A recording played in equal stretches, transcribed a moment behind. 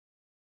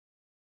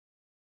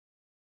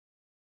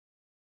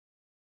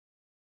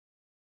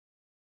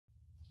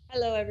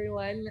Hello,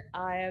 everyone.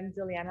 I am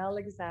Diliana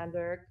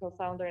Alexander,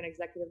 co-founder and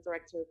executive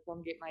director of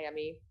Filmgate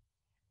Miami.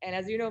 And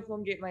as you know,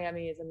 Filmgate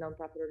Miami is a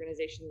nonprofit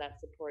organization that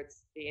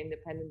supports the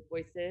independent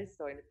voices,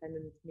 so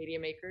independent media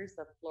makers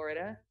of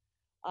Florida,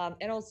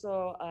 and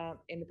also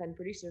independent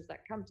producers that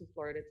come to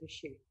Florida to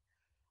shoot.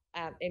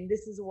 And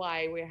this is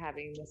why we're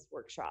having this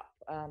workshop,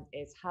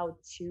 is how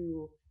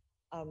to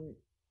um,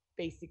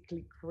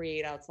 basically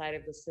create outside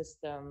of the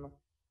system,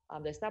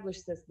 the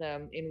established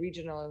system in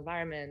regional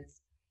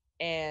environments,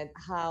 and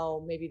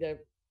how maybe the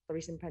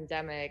recent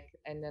pandemic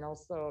and then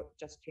also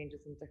just changes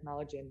in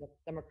technology and the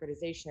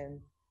democratization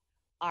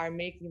are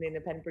making the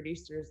independent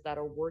producers that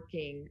are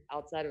working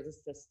outside of the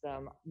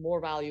system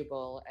more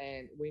valuable,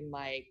 and we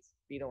might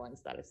be the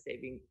ones that are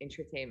saving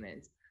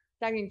entertainment.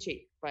 Tongue in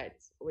cheek, but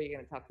we're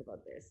going to talk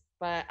about this.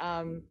 But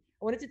I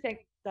wanted to thank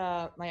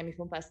the Miami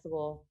Film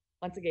Festival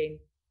once again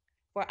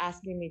for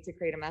asking me to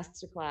create a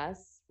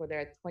masterclass for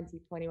their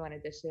 2021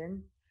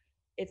 edition.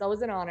 It's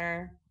always an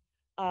honor.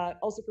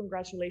 Also,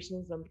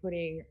 congratulations on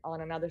putting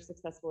on another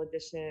successful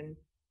edition.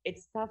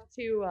 It's tough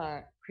to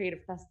create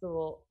a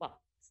festival.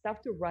 Well, it's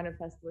tough to run a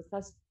festival.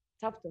 It's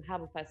tough to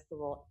have a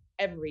festival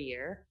every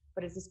year,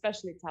 but it's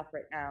especially tough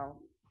right now.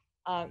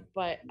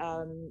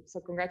 So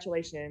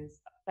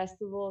congratulations.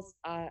 Festivals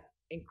are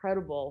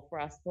incredible for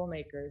us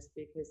filmmakers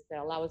because they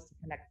allow us to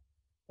connect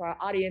to our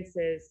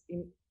audiences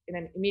in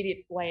an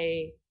immediate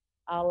way,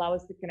 allow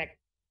us to connect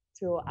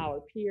to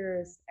our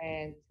peers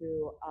and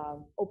to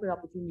open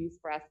opportunities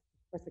for us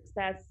for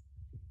success.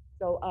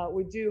 So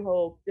we do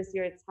hope this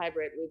year it's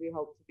hybrid. We do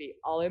hope to be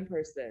all in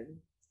person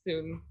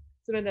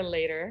sooner than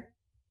later.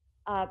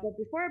 But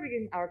before I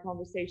begin our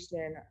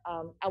conversation,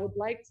 I would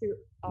like to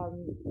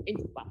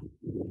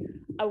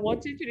I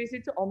want to introduce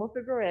you to Olmo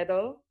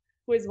Figueredo,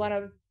 who is one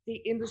of the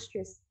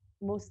industry's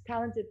most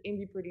talented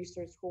indie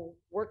producers who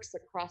works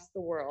across the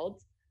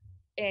world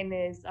and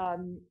is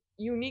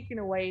unique in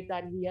a way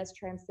that he has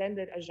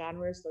transcended a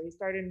genre. So he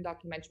started in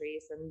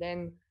documentaries and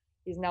then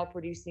he's now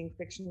producing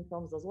fiction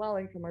films as well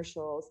and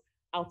commercials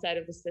outside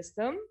of the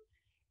system.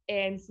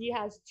 And he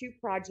has two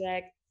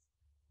projects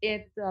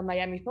at the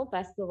Miami Film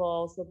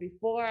Festival. So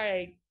before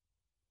I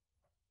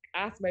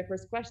ask my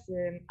first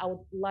question, I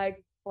would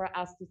like for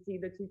us to see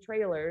the two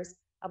trailers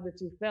of the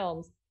two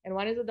films. And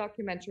one is a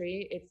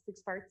documentary. It's a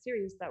six-part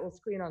series that will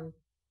screen on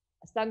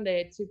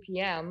Sunday at 2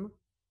 p.m.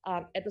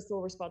 At the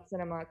Silver Spot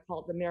Cinema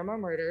called The Miramar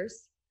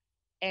Murders.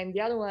 And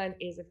the other one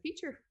is a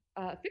feature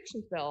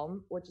fiction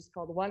film, which is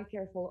called One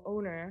Careful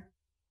Owner.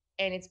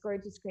 And it's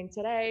going to screen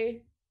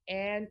today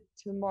and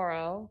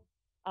tomorrow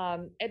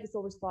at the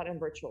Silver Spot and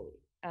virtually.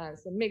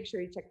 So make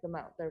sure you check them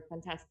out. They're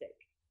fantastic.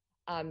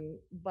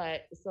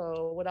 But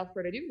so without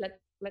further ado,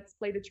 let's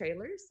play the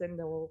trailers and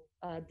then we'll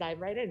dive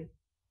right in.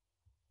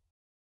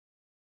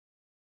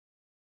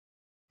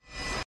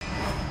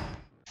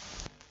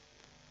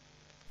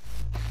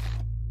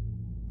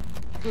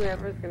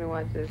 Whoever's gonna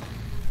watch this,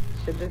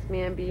 should this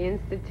man be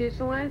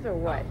institutionalized or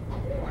what?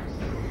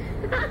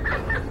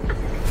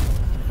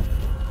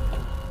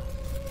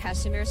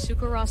 Casimir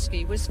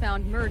Sukorowski was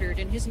found murdered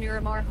in his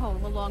Miramar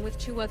home along with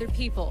two other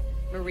people,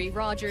 Marie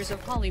Rogers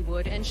of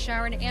Hollywood and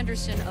Sharon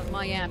Anderson of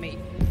Miami.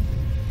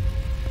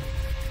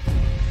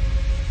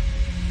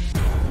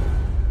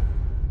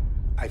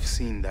 I've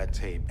seen that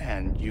tape,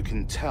 and you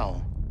can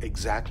tell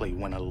exactly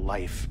when a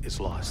life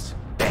is lost.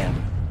 Bam.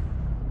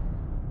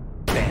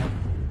 Bam.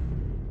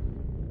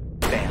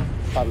 Bam.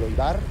 Pablo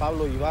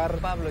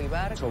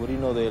Ibar,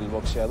 sobrino del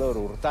boxeador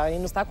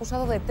Urtain. Está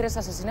acusado de 3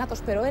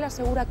 asesinatos, pero él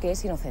asegura que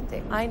es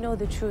inocente. I know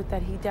the truth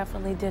that he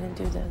definitely didn't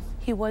do this.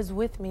 He was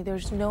with me.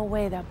 There's no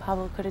way that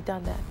Pablo could have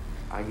done that.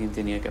 Alguien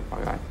tenía que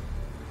pagar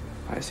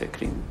a ese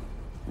crimen.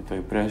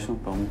 Estoy preso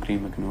por un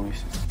crimen que no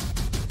hice.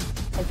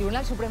 El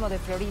Tribunal Supremo de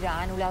Florida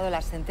ha anulado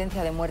la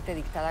sentencia de muerte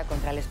dictada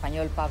contra el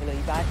español Pablo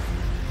Ibar.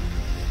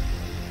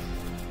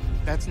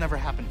 That's never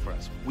happened for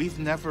us. We've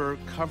never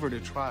covered a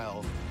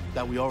trial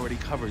that we already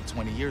covered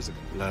 20 years ago.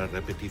 La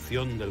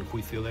repetición del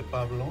juicio de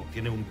Pablo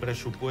tiene un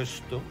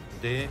presupuesto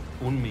de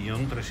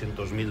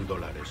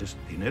 $1.300.000. Es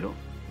dinero,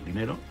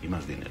 dinero y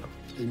más dinero.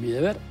 Es mi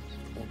deber,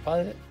 como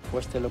padre,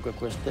 cueste lo que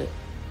cueste,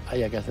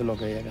 haya que hacer lo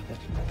que haya que hacer.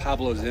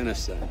 Pablo's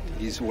innocent.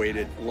 He's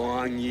waited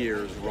long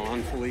years,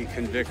 wrongfully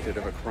convicted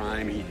of a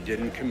crime he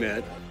didn't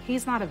commit.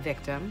 He's not a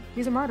victim.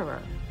 He's a murderer.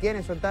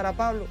 ¿Quieren soltar a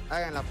Pablo?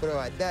 Hagan la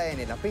prueba de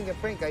ADN, la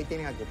fingerprint, ahí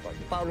tienen al culpable.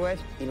 Pablo es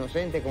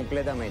inocente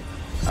completamente.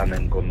 Han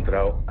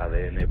encontrado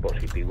ADN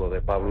positivo de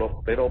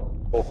Pablo, pero,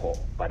 ojo,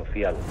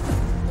 parcial.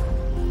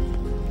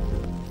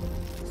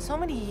 So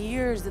many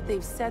years that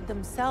they've said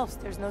themselves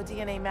there's no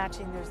DNA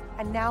matching,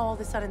 and now all of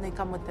a sudden they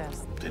come with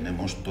this.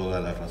 Tenemos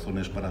todas las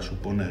razones para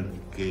suponer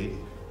que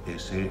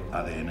ese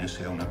ADN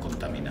sea una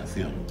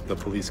contaminación. The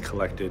police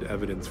collected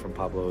evidence from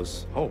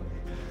Pablo's home.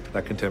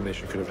 That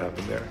contamination could have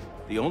happened there.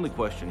 The only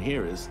question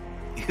here is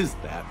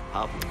that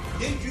Pablo?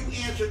 Did you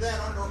answer that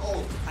under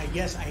oath?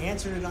 Yes, I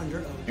answered it under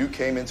oath. You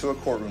came into a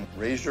courtroom,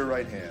 raised your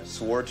right hand,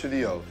 swore to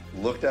the oath,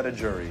 looked at a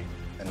jury,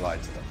 and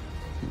lied to them.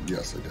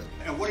 Yes, I did.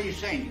 And what are you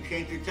saying? You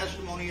change your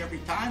testimony every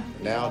time?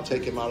 Now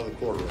take him out of the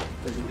courtroom.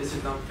 This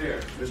is not fair.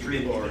 Mr.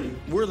 Ibarri.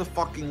 We're the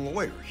fucking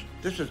lawyers.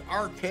 This is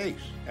our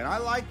case. And I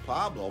like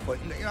Pablo, but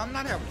I'm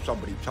not having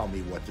somebody tell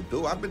me what to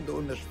do. I've been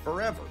doing this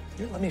forever.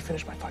 You let me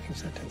finish my fucking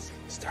sentence.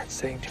 Start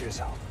saying to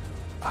yourself,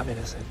 I'm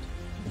innocent.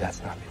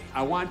 That's not me.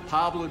 I want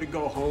Pablo to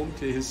go home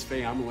to his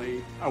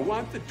family. I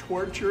want the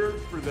torture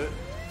for the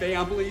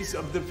families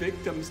of the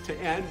victims to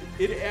end.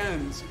 It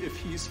ends if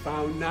he's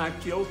found not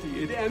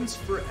guilty. It ends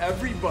for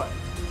everybody.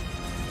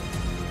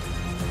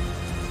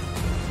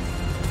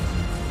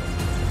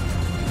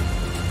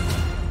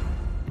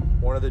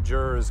 One of the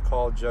jurors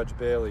called Judge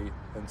Bailey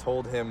and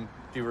told him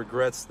she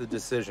regrets the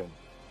decision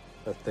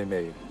that they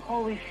made.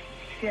 Holy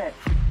shit.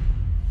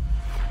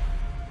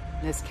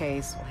 This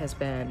case has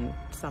been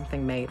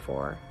something made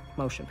for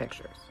motion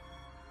pictures.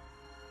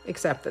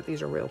 Except that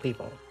these are real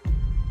people.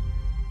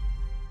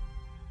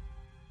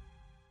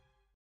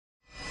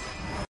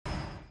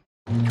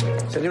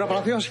 Señora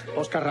Palacios,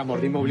 Óscar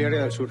Ramos, de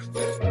Inmobiliaria del Sur.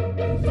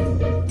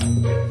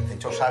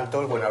 Hechos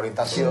altos, buena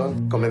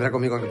orientación. Convendrá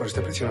conmigo que por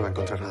este precio no va a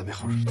encontrar nada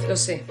mejor. Lo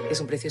sé, es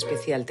un precio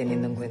especial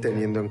teniendo en cuenta.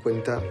 Teniendo en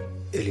cuenta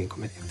el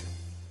inconveniente.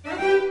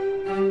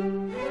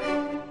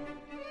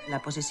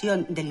 La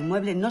posesión del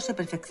inmueble no se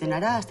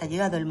perfeccionará hasta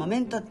llegado el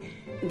momento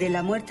de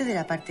la muerte de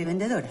la parte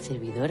vendedora.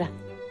 Servidora.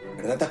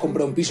 ¿Verdad te has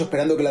comprado un piso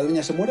esperando que la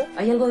dueña se muera?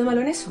 ¿Hay algo de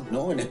malo en eso?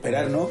 No, en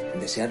esperar no. En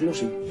desearlo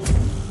sí.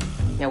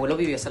 Mi abuelo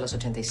vivió hasta los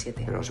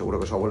 87. Pero seguro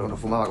que su abuelo no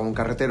fumaba como un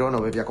carretero,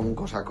 no bebía como un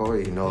cosaco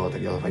y no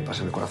tenía 2 bypass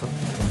en el corazón.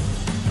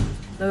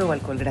 No bebo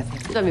alcohol,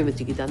 gracias. Yo también me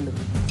estoy quitando.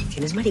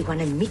 ¿Tienes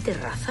marihuana en mi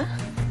terraza?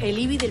 El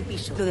IBI del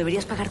piso. Lo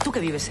deberías pagar tú que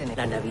vives en él.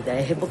 La Navidad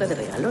es época de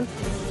regalón.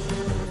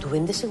 Tú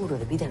vendes seguro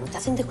de vida, ¿no te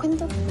hacen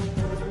descuento?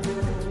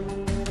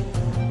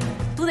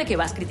 ¿Tú de qué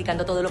vas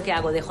criticando todo lo que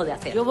hago o dejo de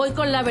hacer? Yo voy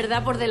con la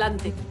verdad por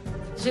delante.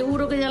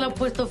 Seguro que ya le has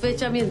puesto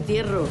fecha a mi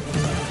entierro.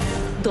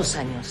 2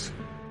 años.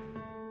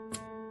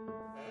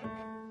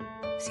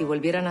 Si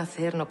volviera a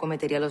nacer, no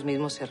cometería los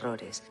mismos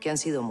errores, que han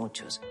sido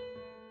muchos.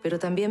 Pero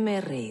también me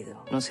he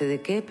reído. No sé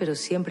de qué, pero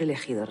siempre he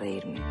elegido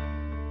reírme.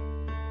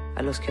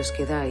 A los que os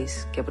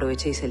quedáis, que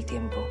aprovechéis el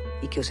tiempo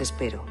y que os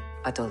espero,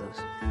 a todos.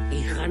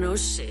 Hija, no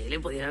sé, le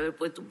podrían haber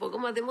puesto un poco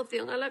más de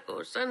emoción a la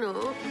cosa, ¿no?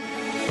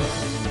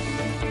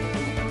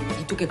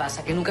 ¿Y tú qué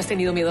pasa? ¿Que nunca has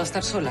tenido miedo a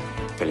estar sola?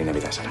 Feliz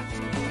Navidad, Sara.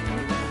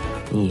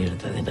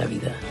 Mierda de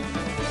Navidad.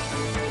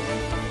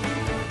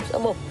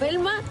 Somos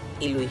Pelma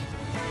y Luis.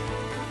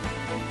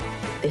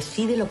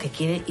 Decide lo que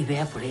quiere y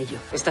vea por ello.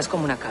 Estás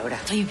como una cabra.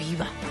 Estoy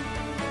viva.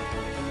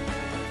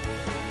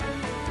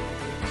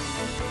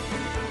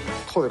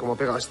 Joder, cómo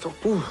pega esto.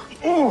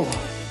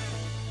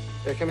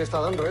 Es que me está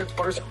dando,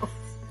 por eso.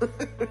 Me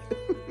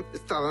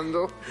está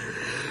dando.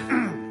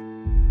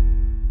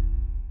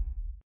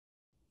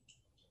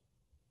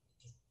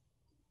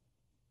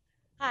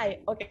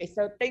 Hi. Okay,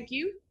 so thank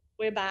you.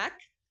 We're back.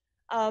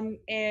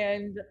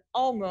 And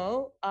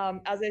Olmo,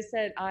 as I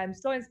said, I'm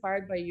so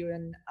inspired by you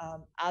and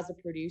as a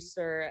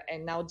producer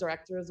and now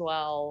director as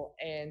well,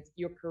 and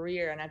your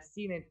career. And I've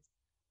seen it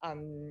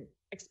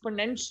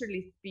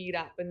exponentially speed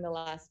up in the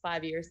last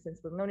 5 years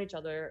since we've known each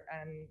other.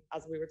 And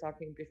as we were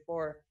talking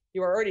before,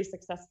 you were already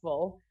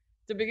successful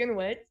to begin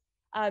with.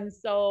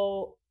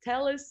 So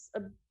tell us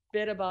a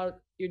bit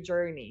about your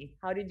journey.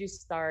 How did you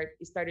start?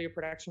 You started your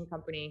production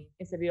company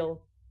in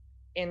Seville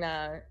in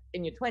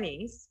your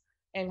 20s.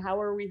 And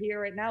how are we here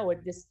right now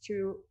with these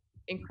 2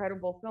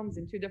 incredible films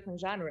in 2 different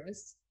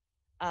genres,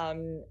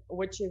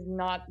 which is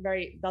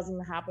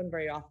doesn't happen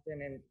very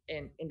often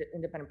in the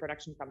independent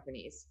production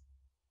companies.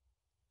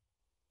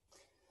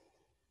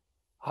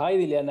 Hi,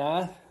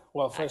 Diliana.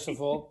 Well, first of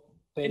all,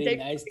 very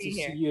nice to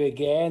see you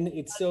again.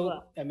 It's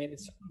so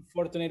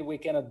unfortunate we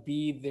cannot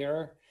be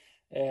there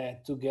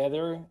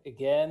together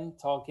again,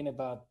 talking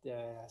about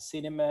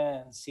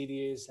cinema and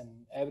series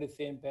and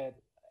everything, but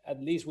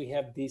at least we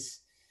have this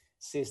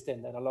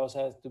system that allows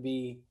us to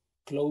be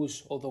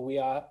close, although we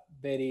are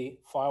very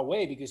far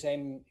away, because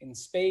I'm in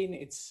Spain.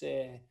 It's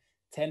 10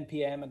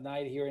 p.m. at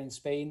night here in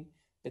Spain,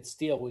 but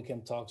still we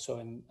can talk. So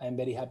I'm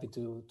very happy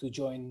to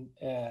join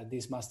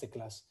this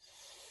masterclass.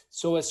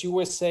 So as you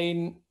were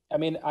saying, I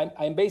mean,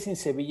 I'm based in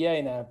Sevilla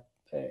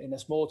in a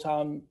small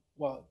town.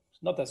 Well,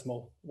 not that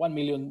small, 1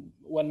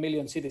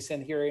 million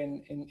citizens here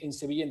in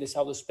Sevilla in the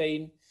south of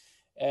Spain.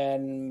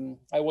 And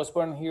I was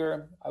born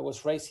here. I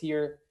was raised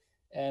here.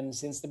 And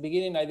since the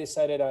beginning, I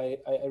decided I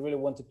really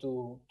wanted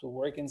to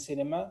work in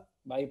cinema.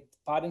 My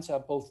parents are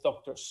both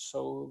doctors,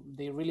 so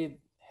they really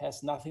have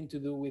nothing to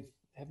do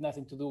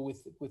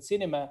with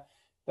cinema.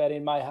 But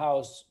in my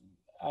house,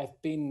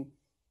 I've been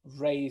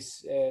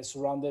raised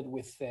surrounded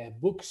with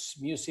books,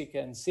 music,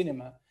 and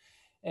cinema.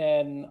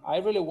 And I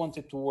really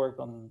wanted to work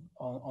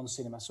on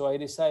cinema. So I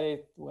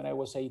decided when I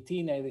was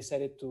 18, I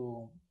decided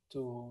to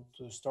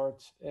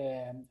start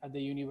at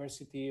the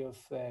University of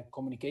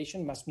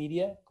Communication, Mass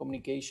Media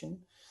Communication.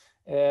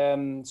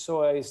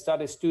 So I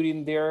started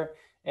studying there,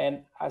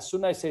 and as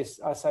soon as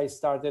I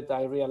started,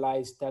 I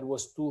realized that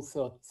was too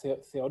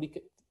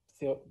theoretic.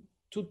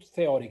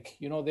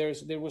 You know,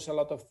 there was a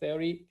lot of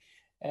theory,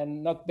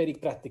 and not very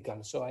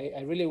practical. So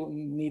I really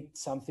need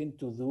something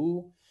to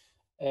do.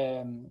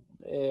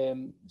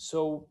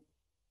 So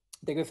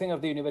the good thing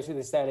of the university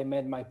is that I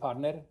met my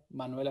partner,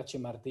 Manuel H.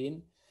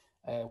 Martin.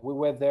 We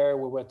were there,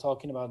 we were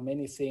talking about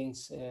many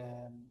things.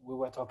 We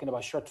were talking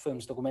about short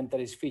films,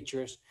 documentaries,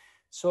 features.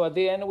 So at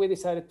the end, we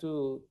decided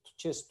to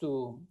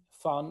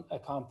found a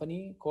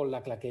company called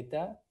La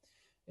Claqueta.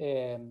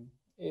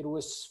 It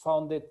was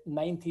founded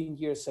 19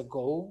 years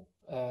ago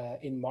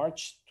in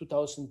March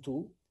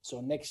 2002. So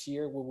next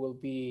year we will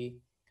be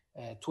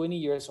 20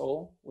 years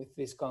old with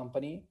this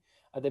company.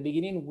 At the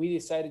beginning, we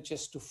decided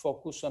just to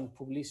focus on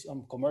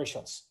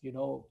commercials,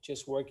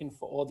 just working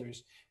for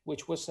others,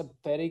 which was a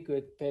very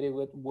good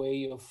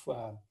way of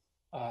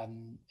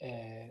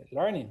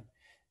learning.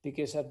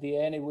 Because at the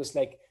end, it was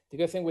like, the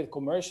good thing with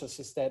commercials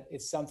is that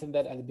it's something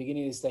that at the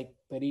beginning is like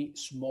very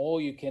small.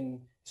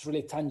 It's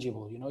really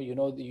tangible.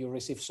 You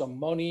receive some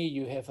money,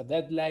 you have a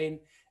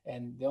deadline,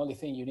 and the only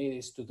thing you need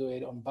is to do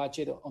it on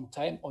budget, on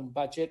time, on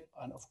budget,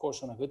 and of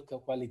course on a good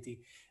quality.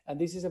 And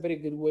this is a very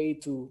good way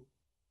to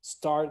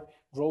start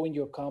growing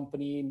your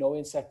company, know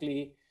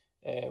exactly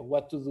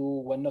what to do,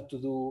 what not to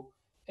do,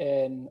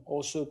 and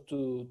also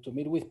to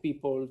meet with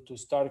people, to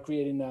start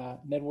creating a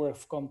network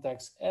of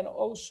contacts, and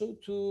also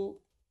to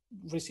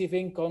receive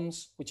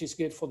incomes, which is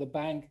good for the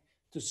bank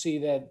to see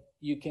that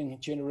you can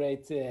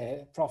generate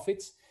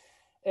profits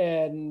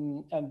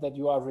and that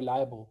you are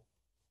reliable.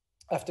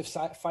 After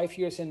 5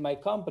 years in my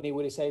company,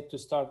 we decided to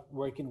start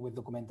working with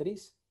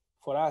documentaries.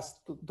 For us,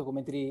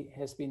 documentary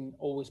has been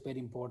always very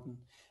important.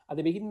 At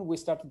the beginning, we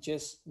started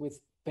just with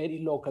very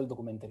local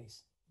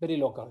documentaries, very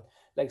local,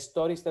 like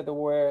stories that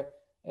were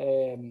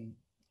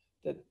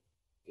that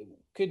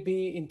could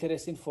be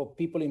interesting for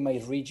people in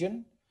my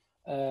region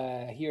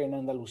here in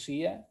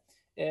Andalusia.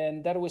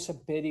 And that was a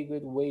very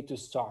good way to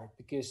start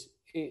because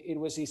it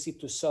was easy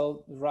to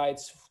sell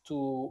rights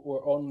to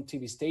our own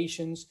TV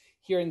stations.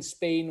 Here in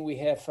Spain, we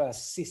have a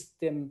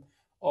system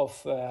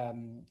of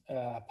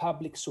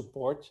public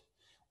support.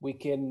 We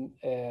can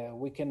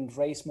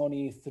raise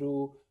money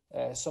through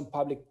some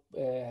public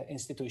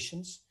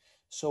institutions.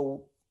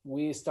 So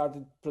we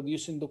started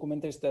producing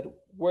documentaries that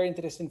were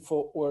interesting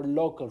for our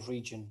local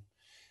region.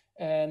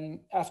 And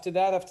after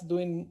that, after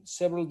doing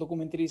several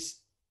documentaries,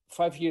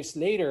 5 years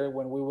later,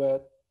 when we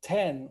were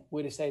 10,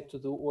 we decided to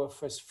do our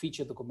first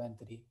feature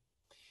documentary.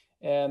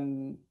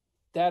 And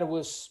that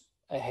was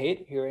a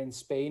hit here in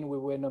Spain. We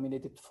were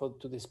nominated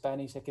to the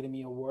Spanish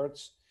Academy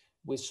Awards.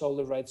 We sold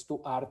the rights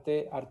to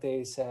Arte.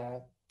 Arte is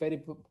a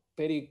very,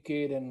 very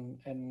good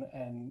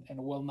and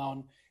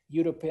well-known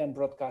European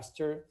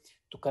broadcaster,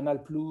 to Canal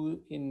Plus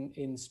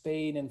in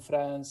Spain and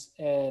France.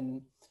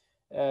 And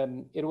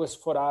it was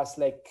for us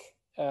like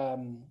a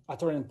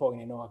turning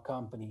point, a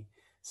company.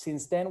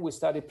 Since then, we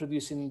started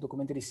producing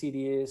documentary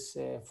series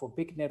for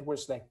big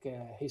networks like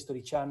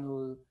History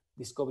Channel,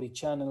 Discovery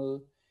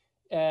Channel.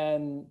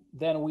 And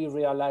then we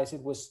realized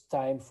it was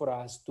time for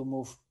us to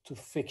move to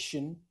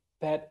fiction,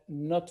 but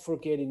not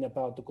forgetting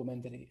about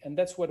documentary. And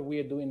that's what we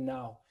are doing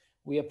now.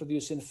 We are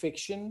producing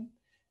fiction.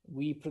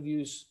 We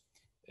produce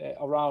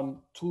around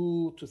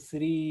 2 to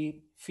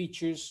 3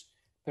 features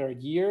per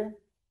year.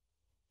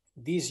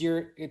 This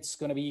year, it's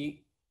going to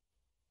be,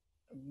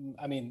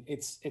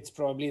 it's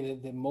probably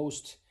the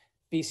most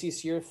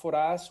busiest year for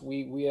us.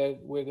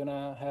 We're going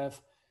to have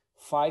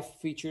 5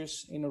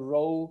 features in a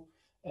row,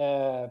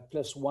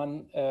 plus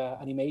 1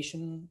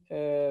 animation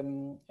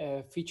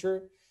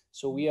feature.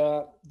 So we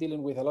are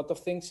dealing with a lot of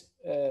things.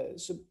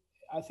 So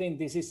I think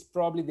this is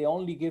probably the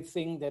only good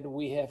thing that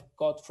we have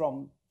got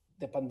from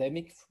the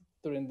pandemic.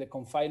 During the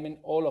confinement,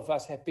 all of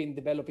us have been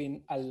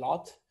developing a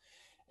lot.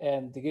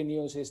 And the good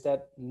news is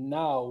that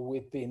now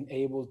we've been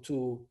able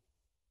to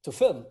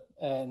film,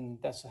 and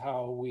that's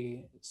how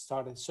we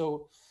started.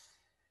 So,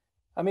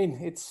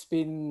 it's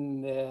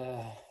been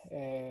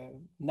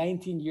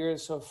 19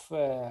 years of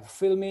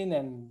filming,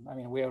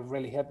 and we are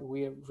really happy.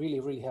 We are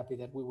really, really happy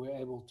that we were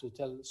able to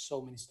tell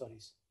so many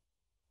stories.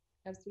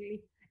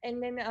 Absolutely.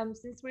 And then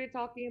since we're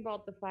talking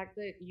about the fact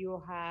that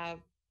you have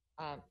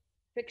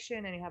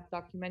fiction and you have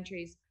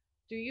documentaries,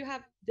 do you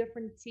have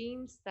different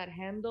teams that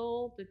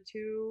handle the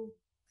 2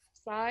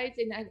 sides?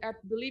 And I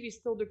believe you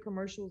still do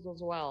commercials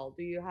as well.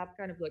 Do you have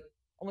kind of like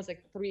almost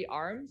like 3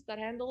 arms that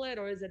handle it,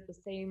 or is it the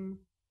same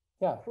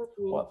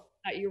crew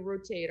that you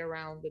rotate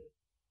around?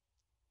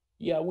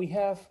 We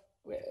have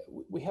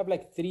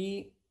like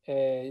 3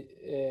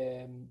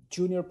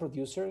 junior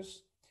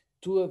producers.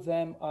 2 of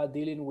them are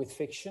dealing with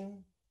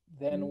fiction.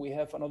 Then we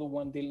have another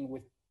one dealing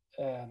with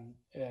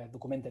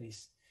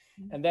documentaries.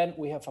 And then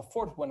we have a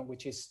 4th one,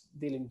 which is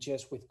dealing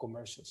just with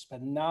commercials.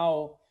 But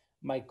now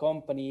my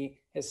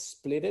company has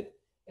split it,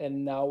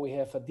 and now we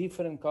have a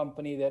different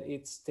company that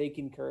it's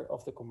taking care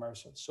of the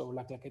commercials. So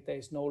La Claqueta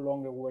is no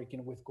longer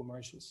working with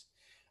commercials.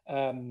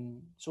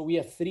 So we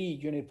have 3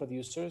 junior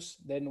producers.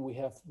 Then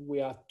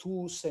we are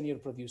 2 senior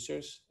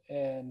producers,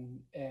 and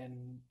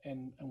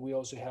we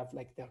also have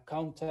like the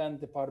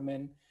accountant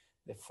department,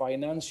 the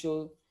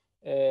financial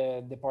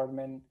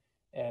department,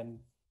 and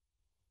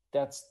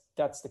that's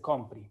the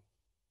company.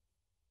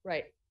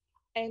 Right.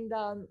 And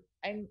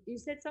you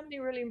said something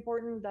really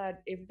important,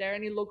 that if there are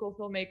any local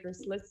filmmakers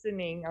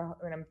listening,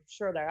 and I'm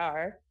sure there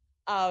are,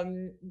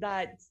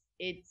 that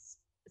it's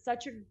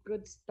such a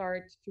good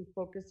start to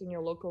focus on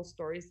your local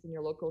stories and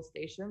your local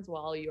stations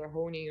while you're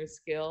honing your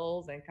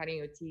skills and cutting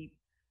your teeth.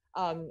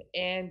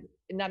 And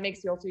that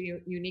makes you also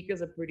unique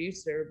as a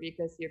producer,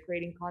 because you're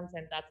creating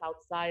content that's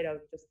outside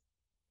of just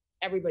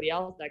everybody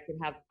else that can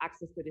have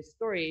access to these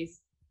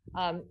stories,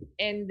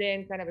 and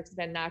then kind of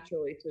extend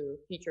naturally to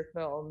feature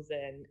films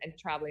and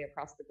traveling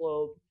across the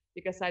globe.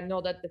 Because I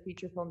know that the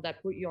feature film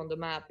that put you on the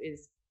map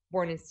is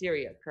Born in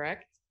Syria,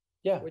 correct?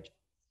 Yeah. Which,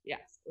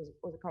 yes,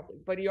 was a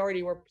conflict. But you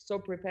already were so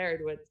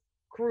prepared with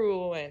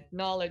crew and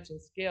knowledge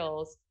and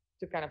skills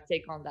to kind of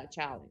take on that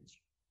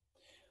challenge.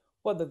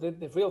 Well,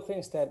 the real thing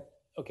is that,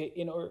 okay,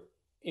 in our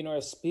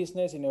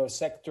business, in our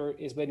sector,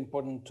 it's very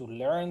important to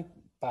learn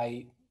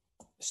by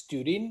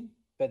studying,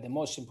 but the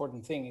most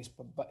important thing is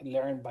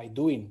learn by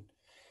doing.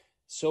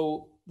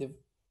 So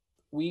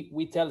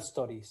we tell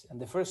stories, and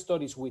the first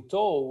stories we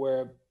told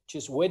were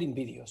just wedding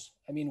videos.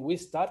 I mean, we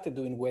started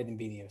doing wedding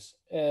videos,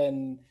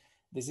 and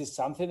this is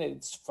something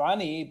that's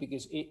funny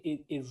because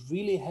it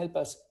really helped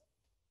us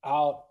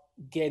out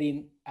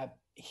getting a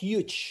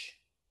huge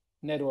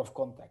network of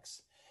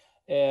contacts.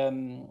 I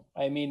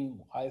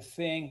mean, I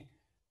think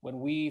when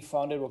we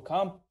founded our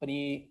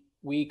company,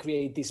 we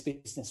created this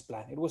business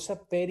plan. It was a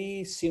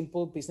very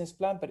simple business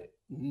plan, but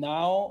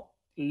now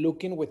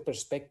looking with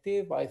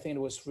perspective, I think it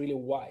was really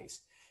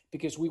wise,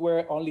 because we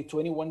were only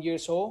 21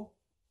 years old,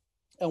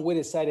 and we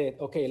decided,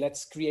 okay,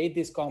 let's create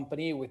this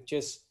company with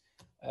just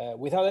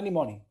without any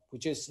money. We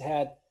just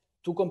had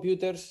 2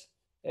 computers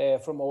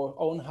from our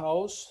own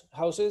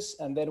houses,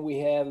 and then we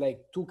had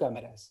like 2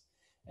 cameras,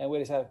 and we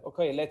decided,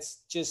 okay,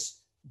 let's just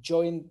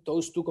join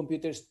those 2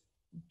 computers,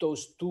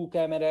 those 2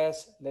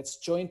 cameras, let's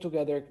join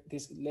together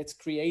this, let's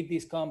create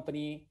this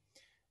company,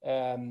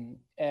 and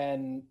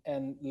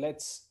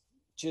let's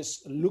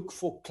just look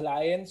for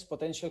clients,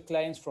 potential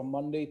clients, from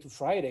Monday to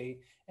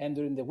Friday, and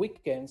during the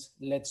weekends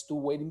let's do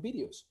wedding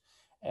videos.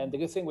 And the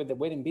good thing with the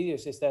wedding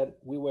videos is that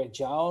we were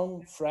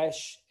young,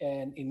 fresh,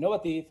 and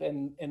innovative,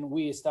 and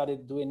we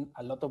started doing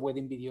a lot of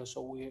wedding videos.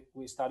 So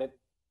we started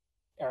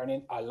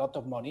earning a lot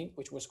of money,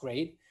 which was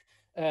great.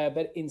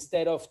 But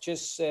instead of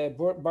just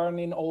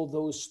burning all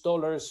those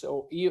dollars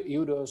or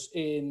euros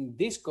in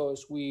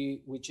discos,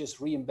 we just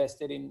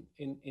reinvested in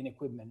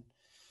equipment,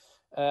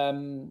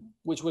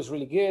 which was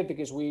really good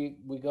because we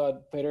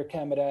got better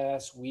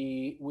cameras.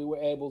 We were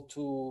able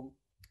to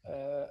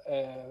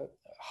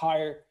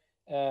hire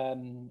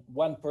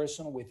one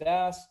person with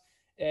us,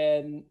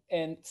 and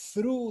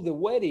through the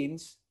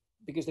weddings,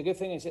 because the good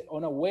thing is that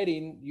on a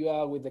wedding you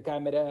are with the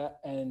camera,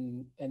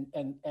 and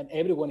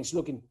everyone is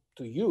looking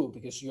to you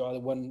because you are the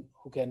one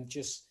who can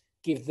just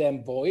give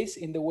them voice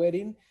in the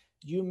wedding.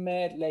 You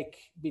met like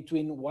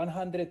between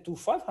 100 to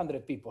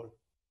 500 people.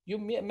 You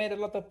met a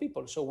lot of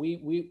people. So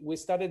we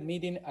started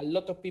meeting a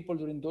lot of people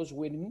during those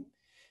weddings,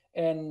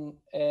 and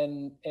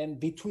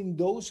between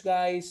those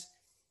guys,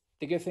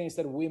 the good thing is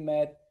that we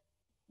met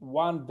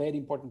one very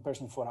important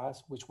person for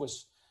us, which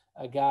was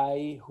a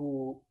guy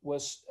who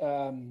was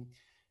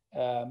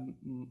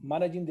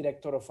managing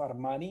director of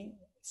Armani,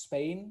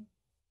 Spain,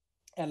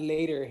 and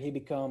later he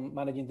became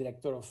managing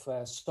director of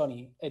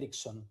Sony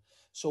Ericsson.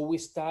 So we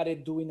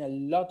started doing a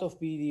lot of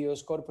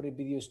videos, corporate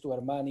videos to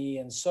Armani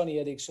and Sony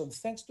Ericsson,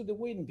 thanks to the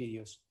wedding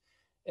videos.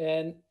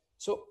 And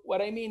so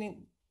what I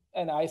mean,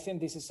 and I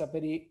think this is a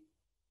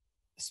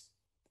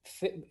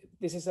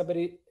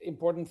very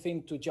important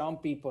thing to young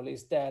people,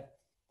 is that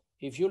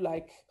if you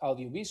like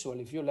audiovisual,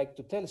 if you like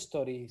to tell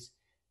stories,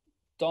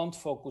 don't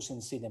focus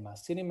in cinema.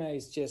 Cinema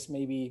is just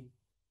maybe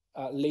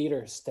a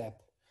later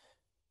step.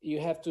 You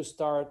have to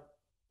start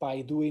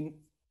by doing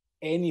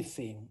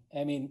anything.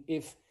 I mean,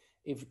 if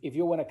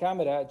you want a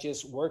camera,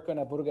 just work on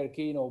a Burger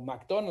King or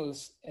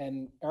McDonald's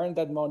and earn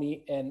that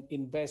money and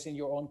invest in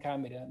your own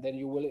camera. Then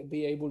you will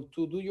be able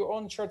to do your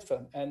own short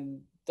film,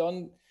 and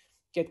don't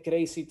get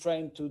crazy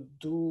trying to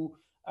do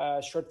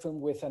a short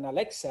film with an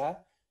Alexa.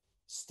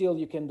 Still,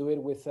 you can do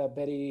it with a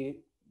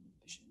very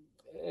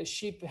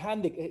cheap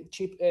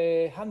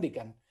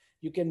Handycam.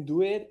 You can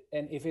do it,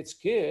 and if it's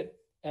good,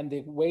 and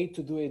the way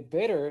to do it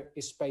better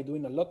is by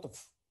doing a lot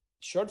of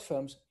short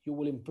films, you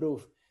will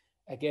improve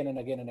again and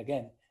again and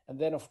again. And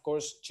then, of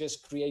course,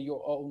 just create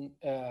your own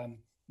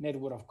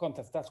network of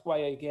contacts. That's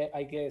why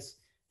I guess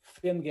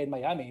Filmgate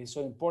Miami is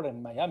so important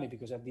in Miami,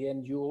 because at the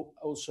end, you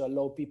also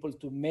allow people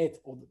to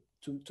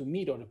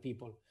meet other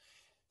people.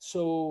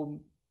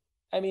 So,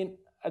 I mean,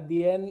 at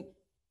the end,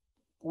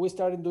 we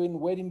started doing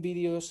wedding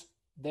videos,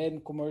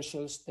 then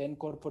commercials, then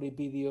corporate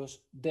videos,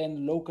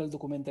 then local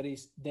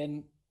documentaries,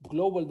 then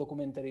global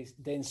documentaries,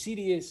 then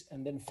series,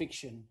 and then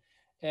fiction.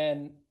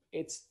 And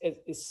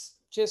it's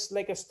just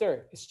like a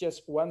stir. It's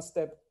just one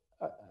step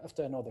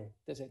after another.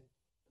 That's it.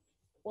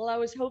 Well, I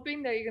was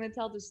hoping that you're going to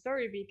tell the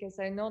story, because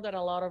I know that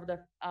a lot of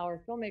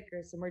our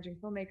filmmakers, emerging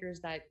filmmakers,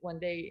 that when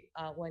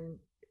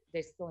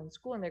they're still in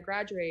school and they're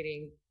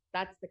graduating,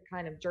 that's the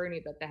kind of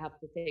journey that they have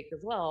to take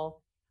as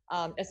well.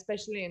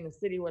 especially in a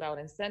city without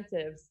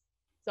incentives.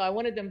 So I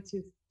wanted them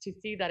to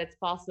see that it's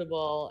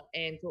possible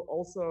and to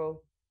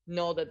also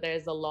know that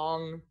there's a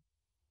long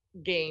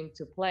game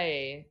to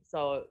play.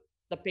 So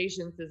the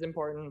patience is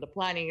important, the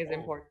planning is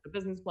important, the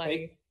business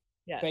planning.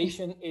 Yeah.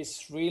 Patience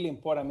is really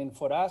important. I mean,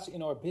 for us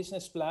in our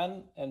business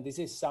plan, and this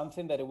is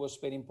something that it was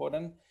very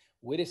important,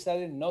 we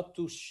decided not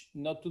to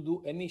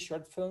do any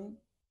short film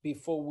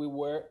before we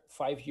were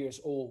 5 years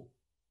old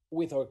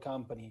with our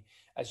company.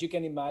 As you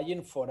can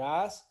imagine, for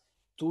us,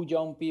 two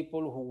young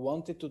people who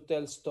wanted to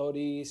tell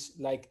stories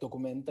like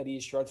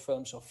documentaries, short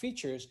films, or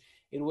features,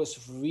 it was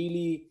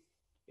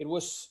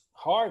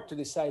hard to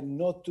decide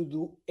not to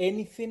do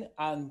anything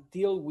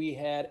until we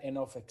had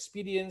enough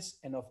experience,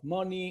 enough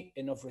money,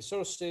 enough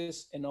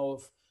resources,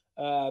 enough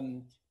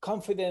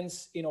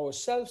confidence in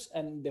ourselves,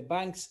 and the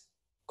bank's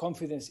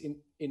confidence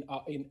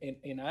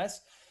in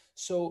us.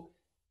 So,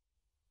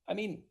 I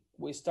mean,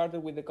 we started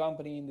with the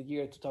company in the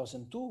year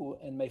 2002,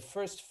 and my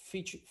first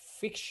feature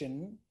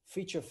fiction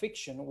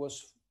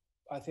was,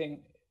 I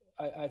think,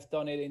 I've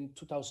done it in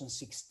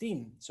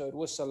 2016. So it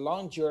was a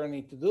long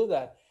journey to do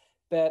that.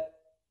 But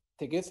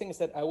the good thing is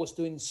that I was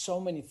doing so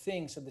many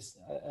things at this,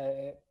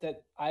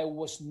 that I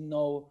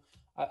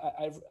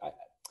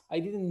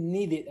didn't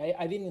need it.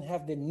 I didn't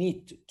have the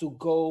need to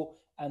go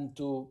and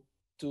to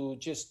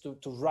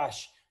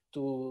rush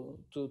to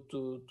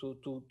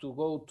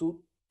go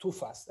too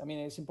fast. I mean,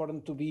 it's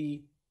important to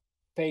be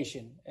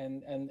patient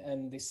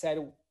and decide.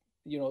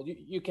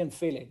 You can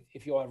feel it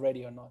if you are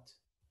ready or not.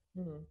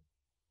 Mm-hmm.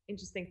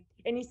 Interesting.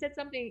 And you said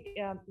something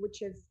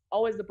which is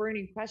always the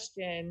burning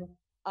question: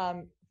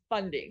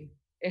 funding.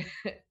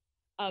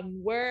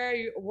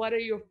 What are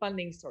your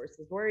funding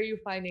sources? Where are you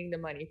finding the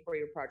money for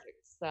your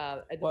projects?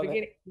 At the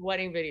beginning,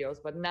 wedding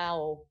videos, but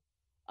now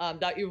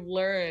that you've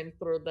learned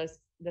through this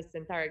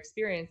entire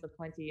experience of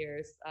 20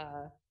 years,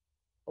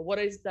 what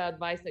is the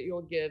advice that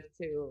you'll give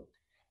to?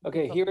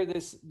 Okay, here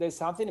there's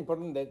something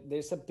important, that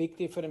there's a big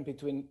difference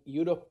between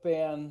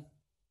European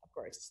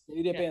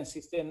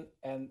system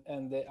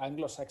and the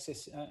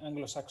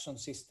Anglo-Saxon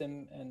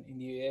system, and in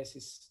the US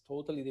is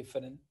totally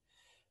different.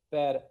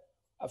 But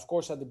of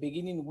course, at the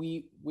beginning,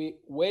 we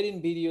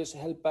wedding videos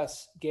help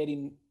us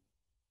getting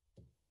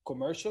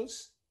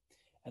commercials,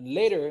 and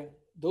later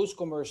those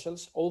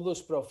commercials, all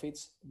those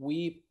profits,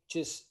 we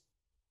just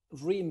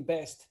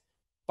reinvest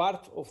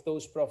part of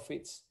those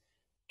profits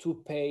to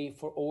pay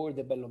for our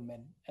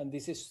development. And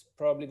this is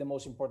probably the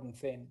most important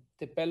thing.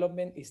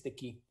 Development is the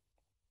key.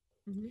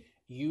 Mm-hmm.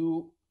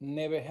 You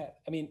never have,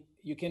 I mean,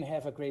 you can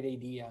have a great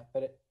idea,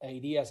 but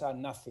ideas are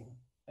nothing.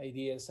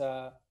 Ideas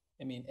are,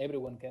 I mean,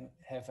 everyone can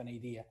have an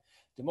idea.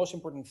 The most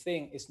important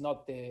thing is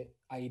not the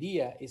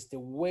idea, it's the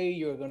way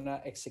you're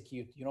gonna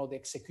execute, the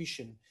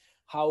execution,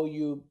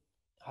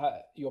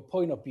 your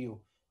point of view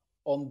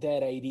on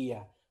that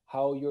idea,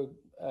 how you're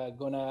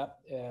gonna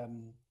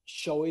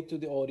show it to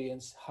the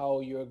audience, how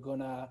you're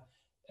gonna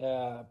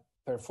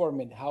perform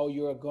it, how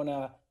you're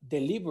gonna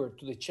deliver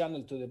to the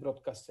channel, to the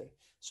broadcaster.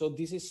 So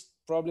this is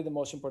probably the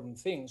most important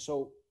thing.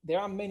 So there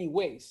are many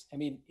ways. I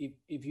mean,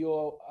 if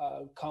you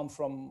come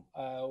from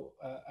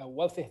a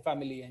wealthy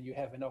family and you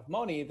have enough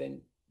money,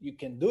 then you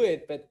can do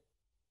it, but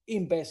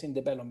invest in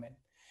development.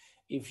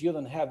 If you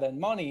don't have that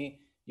money,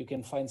 you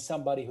can find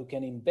somebody who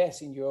can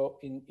invest in your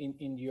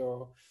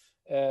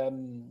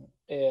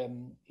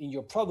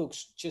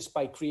products just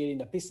by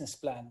creating a business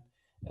plan.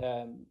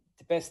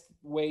 The best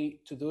way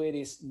to do it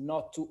is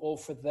not to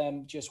offer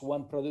them just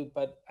one product,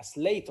 but a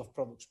slate of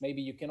products.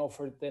 Maybe you can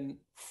offer them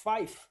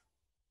five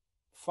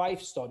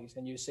stories,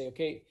 and you say,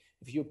 okay,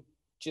 if you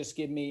just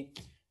give me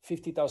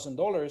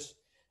 $50,000,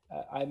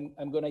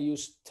 I'm going to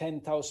use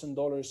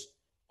 $10,000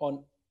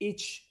 on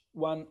each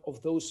one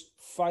of those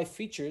 5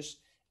 features,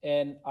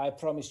 and I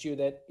promise you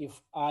that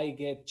if I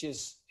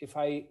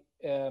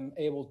am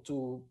able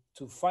to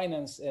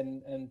finance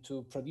and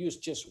to produce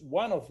just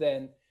one of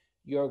them,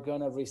 you're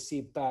gonna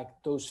receive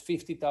back those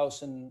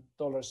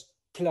 $50,000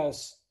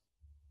 plus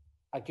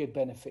a good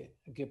benefit,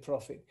 a good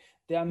profit.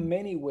 There are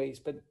many ways,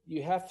 but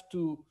you have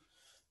to,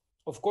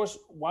 of course,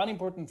 one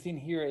important thing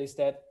here is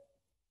that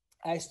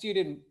I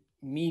studied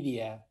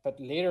media, but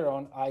later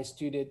on I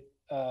studied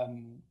a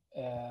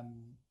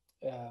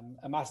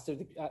master,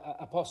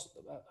 a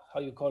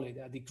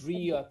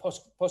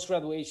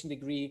post-graduation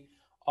degree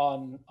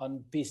on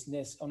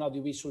business, on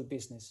audiovisual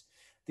business.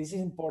 This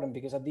is important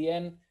because at the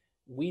end,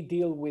 we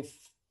deal with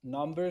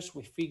numbers,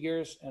 with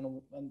figures,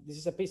 and this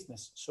is a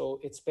business. So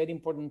it's very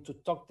important to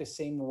talk the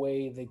same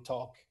way they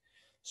talk.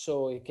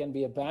 So it can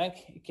be a bank,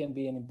 it can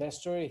be an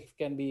investor, it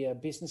can be a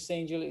business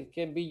angel, it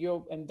can be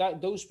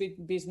those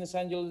business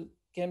angels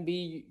can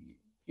be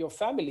your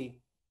family,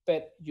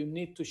 but you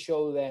need to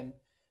show them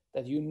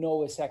that you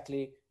know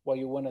exactly what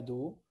you want to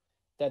do,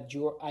 that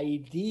your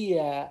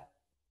idea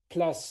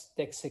plus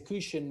the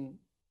execution,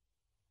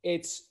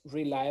 it's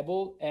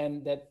reliable,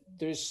 and that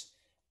there's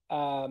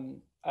a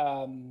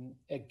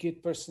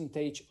good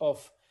percentage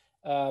of,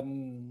 a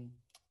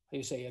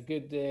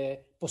good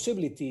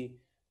possibility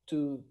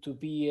to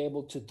be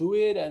able to do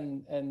it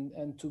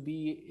and to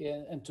be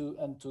and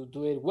to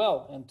do it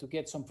well and to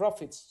get some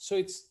profits. So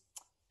it's,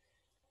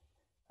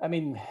 I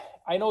mean,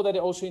 I know that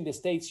also in the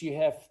States you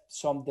have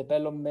some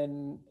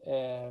development,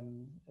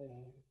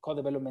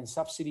 co-development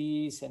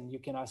subsidies, and you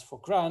can ask for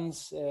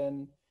grants,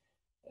 and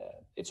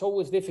it's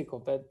always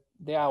difficult, but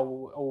there are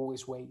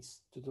always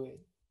ways to do it.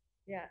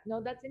 Yeah,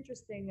 no, that's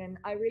interesting, and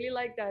I really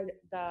like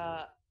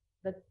that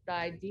the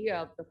idea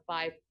of the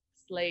 5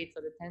 slates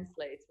or the 10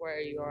 slates,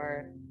 where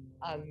you're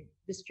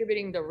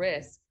distributing the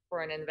risk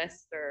for an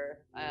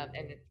investor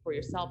and for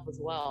yourself as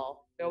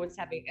well. You're always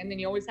having, and then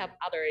you always have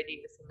other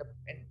ideas in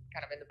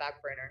the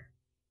back burner.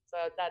 So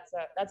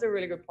that's a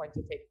really good point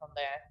to take from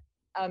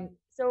there.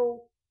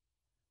 So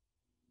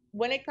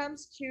when it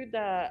comes to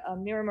the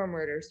Miramar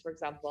murders, for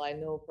example, I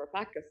know for a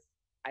fact, because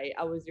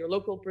I was your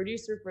local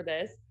producer for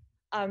this.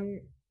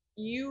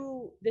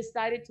 You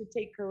decided to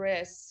take a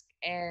risk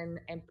and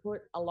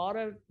put a lot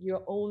of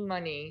your own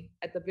money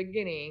at the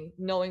beginning,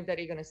 knowing that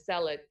you're going to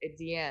sell it at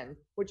the end,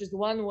 which is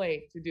one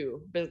way to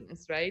do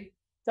business, right?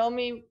 Tell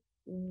me,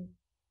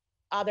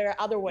 are there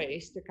other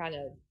ways to kind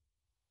of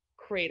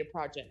create a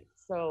project?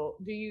 So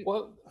do you,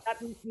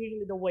 that's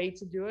usually the way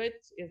to do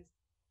it, is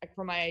like,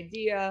 for my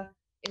idea,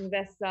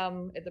 invest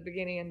some at the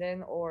beginning and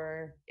then,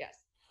 or yes?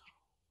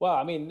 Well,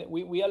 I mean,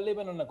 we are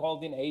living on a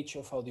golden age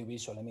of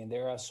audiovisual. I mean,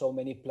 there are so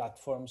many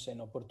platforms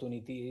and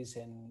opportunities,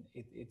 and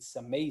it's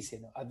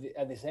amazing.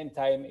 At the same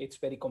time, it's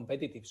very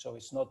competitive, so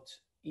it's not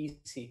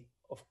easy,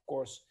 of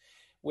course.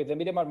 With the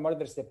Miramar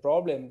murders, the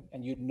problem,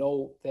 and you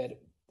know that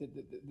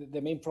the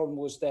main problem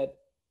was that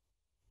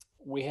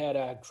we had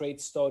a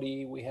great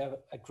story, we have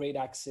a great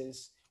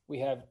access, we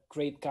have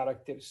great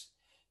characters,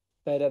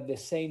 but at the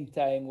same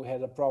time, we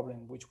had a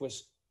problem, which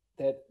was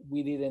that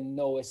we didn't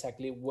know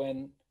exactly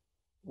when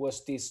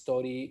was this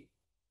story.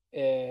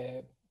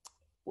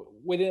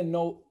 We didn't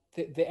know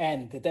the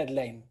end, the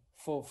deadline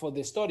for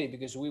the story,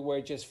 because we were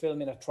just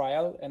filming a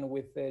trial, and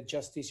with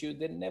justice, you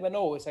didn't never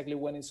know exactly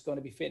when it's going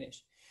to be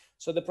finished.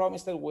 So the problem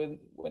is that when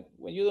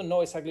you don't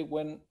know exactly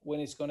when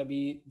it's going to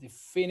be the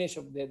finish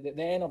of the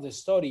end of the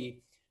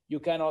story, you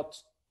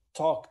cannot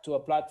talk to a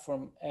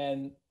platform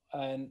and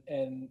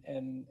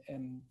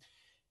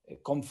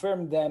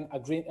confirm them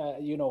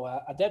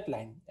a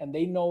deadline, and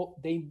they know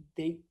they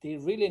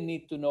really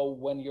need to know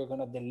when you're going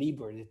to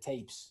deliver the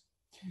tapes.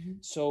 Mm-hmm.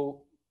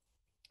 So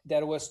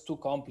that was too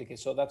complicated.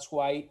 So that's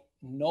why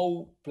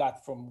no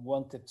platform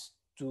wanted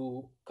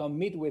to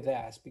commit with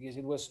us, because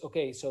it was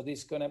okay. So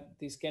this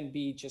can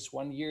be just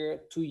 1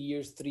 year, 2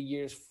 years, 3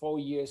 years, 4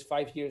 years,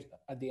 5 years.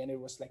 At the end, it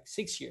was like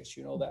 6 years.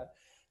 You know that,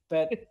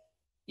 but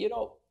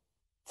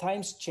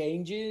times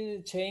change,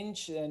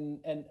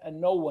 and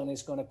no one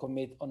is going to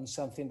commit on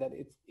something that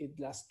it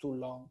lasts too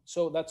long.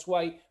 So that's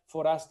why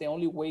for us, the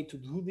only way to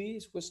do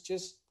this was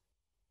just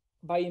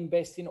by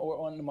investing our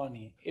own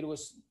money. It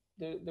was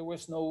there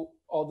was no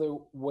other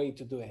way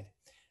to do it.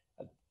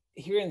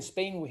 Here in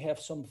Spain, we have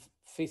some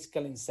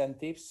fiscal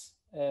incentives,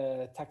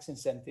 tax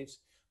incentives.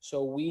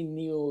 So we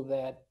knew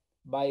that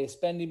by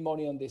spending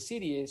money on the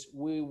series,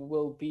 we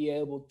will be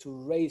able to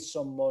raise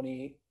some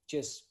money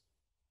just,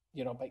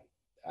 by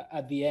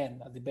at the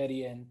end, at the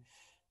very end.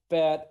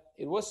 But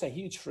it was a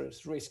huge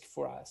risk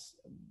for us.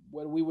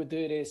 What we would do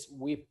is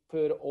we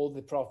put all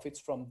the profits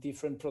from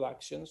different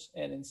productions,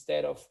 and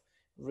instead of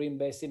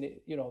reinvesting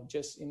it,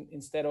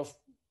 instead of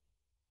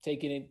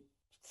taking it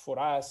for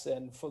us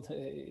and for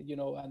the,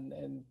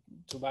 and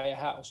to buy a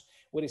house,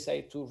 we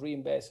decided to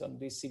reinvest on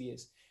this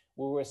series.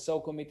 We were so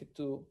committed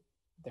to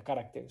the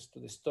characters, to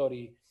the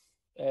story,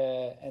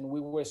 and we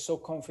were so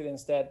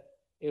confident that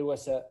it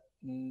was a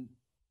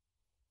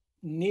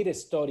needed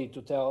story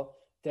to tell,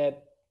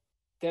 that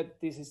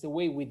this is the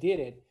way we did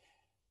it.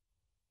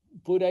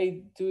 Would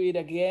I do it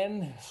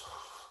again?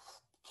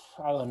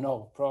 I don't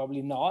know,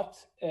 probably not.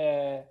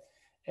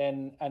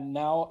 And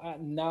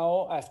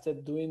now after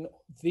doing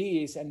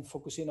this and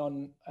focusing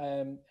on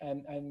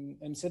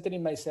and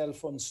settling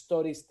myself on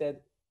stories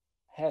that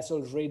has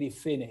already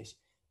finished,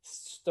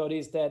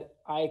 stories that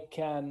I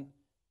can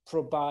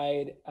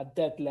provide a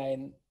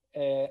deadline,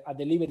 a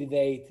delivery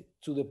date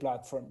to the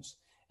platforms.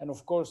 And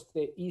of course,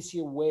 the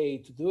easier way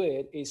to do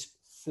it is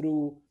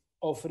through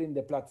offering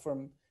the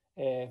platform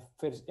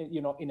first,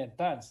 in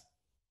advance.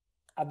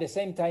 At the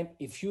same time,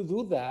 if you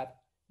do that,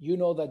 you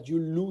know that you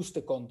lose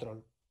the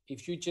control.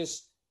 If you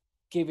just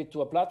give it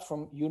to a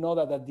platform, you know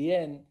that at the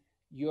end,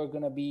 you're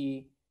going to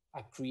be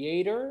a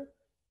creator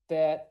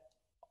that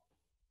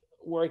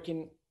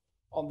working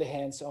on the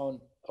hands-on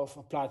of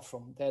a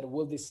platform that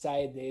will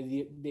decide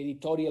the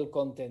editorial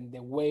content,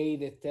 the way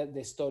that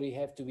the story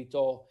have to be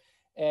told.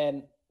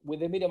 And with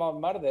the Miramar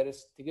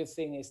murders, the good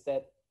thing is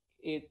that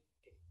it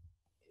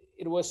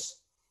was,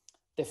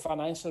 the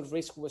financial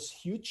risk was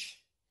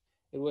huge.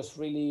 It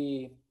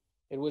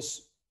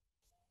was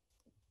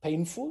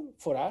painful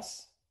for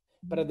us.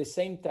 But at the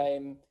same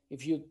time,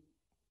 if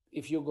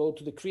you go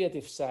to the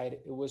creative side,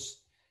 it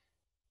was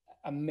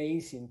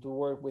amazing to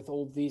work with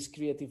all this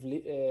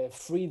creative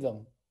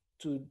freedom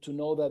to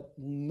know that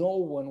no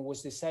one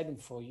was deciding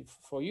for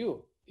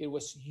you. it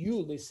was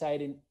you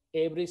deciding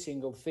every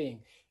single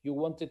thing. You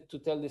wanted to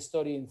tell the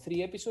story in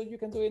 3 episodes, you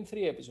can do it in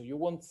 3 episodes. You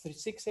want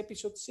 6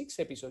 episodes, 6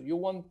 episodes. You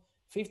want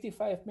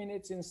 55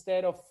 minutes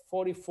instead of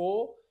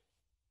 44,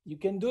 you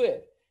can do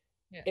it.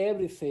 Yeah.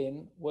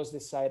 Everything was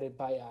decided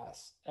by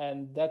us,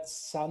 and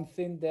that's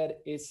something that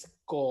is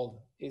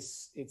gold.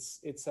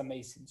 It's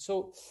amazing.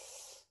 So,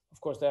 of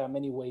course, there are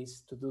many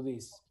ways to do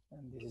this,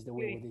 and this is the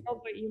way we did it.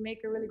 Oh, but you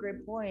make a really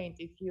great point.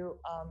 If you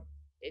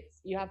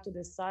you have to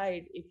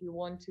decide if you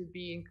want to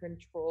be in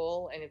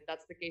control, and if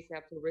that's the case, you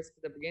have to risk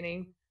at the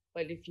beginning.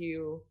 But if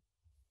you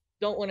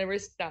don't want to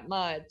risk that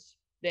much,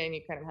 then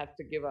you kind of have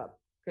to give up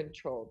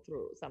control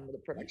through some of the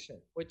production,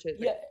 which is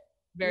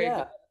very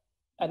good.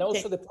 And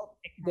also the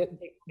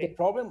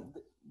problem,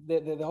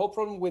 the whole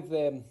problem with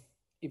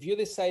if you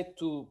decide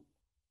to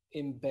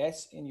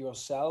invest in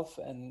yourself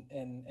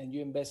and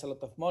you invest a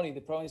lot of money,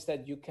 the problem is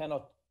that you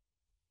cannot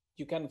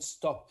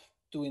stop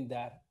doing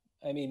that.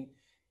 I mean,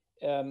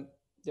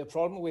 the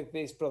problem with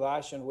this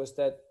production was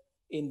that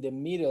in the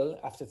middle,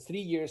 after 3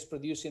 years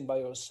producing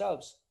by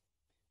ourselves,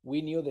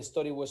 we knew the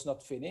story was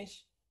not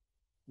finished.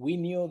 We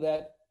knew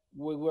that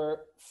we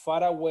were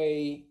far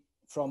away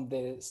from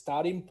the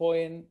starting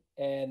point,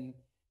 and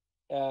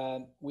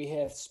we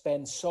have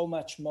spent so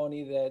much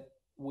money that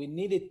we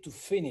needed to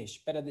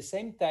finish. But at the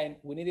same time,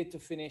 we needed to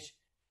finish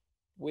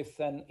with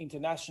an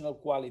international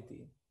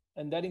quality.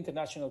 And that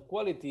international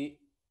quality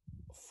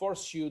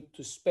forced you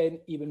to spend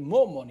even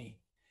more money.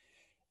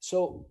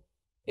 So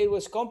it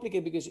was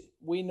complicated because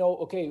we know,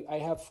 okay, I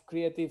have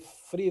creative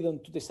freedom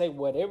to decide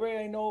whatever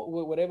I know,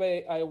 whatever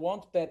I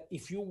want. But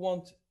if you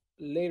want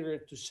later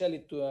to sell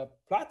it to a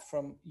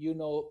platform, you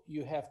know,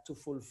 you have to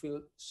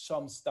fulfill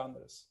some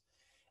standards.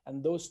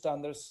 And those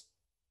standards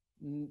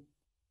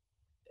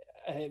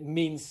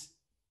means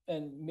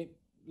a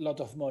lot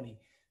of money.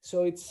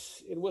 So it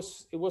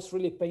was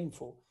really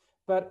painful.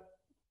 But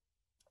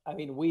I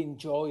mean, we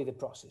enjoy the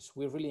process.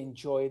 We really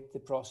enjoyed the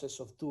process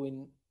of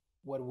doing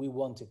what we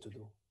wanted to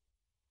do.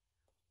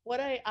 What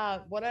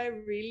I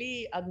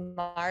really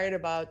admired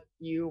about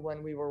you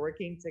when we were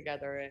working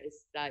together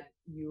is that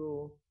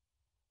you,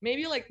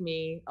 maybe like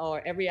me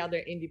or every other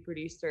indie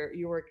producer,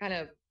 you were kind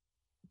of,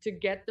 to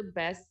get the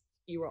best,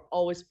 you were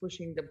always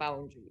pushing the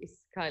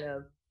boundaries. Kind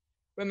of,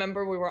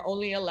 remember we were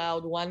only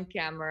allowed one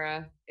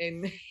camera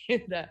in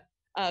the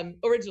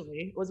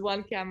originally was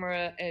one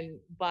camera, and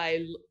by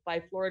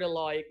Florida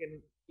law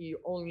you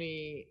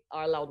only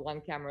are allowed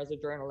one camera as a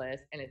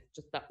journalist, and it's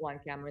just that one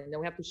camera, and then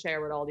we have to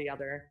share with all the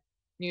other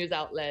news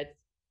outlets,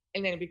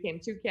 and then it became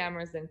 2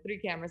 cameras and 3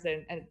 cameras,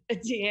 and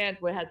at the end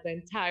we had the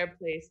entire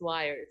place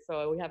wired.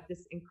 So we have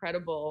this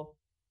incredible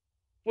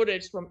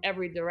footage from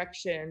every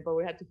direction, but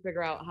we had to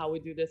figure out how we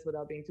do this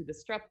without being too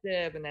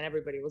disruptive, and then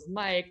everybody was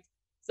mic'd.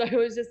 So it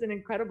was just an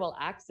incredible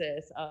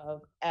access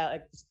of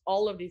just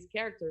all of these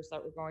characters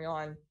that were going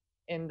on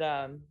and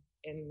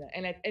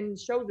it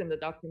shows in the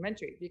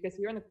documentary, because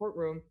you're in the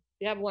courtroom,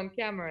 you have one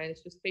camera and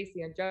it's just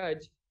Spacey and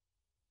Judge,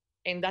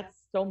 and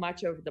that's so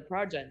much of the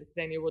project.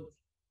 Then it would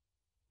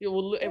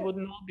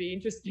not be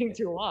interesting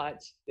to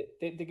watch.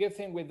 The good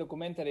thing with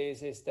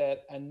documentaries is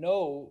that a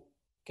no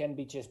can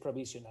be just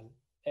provisional,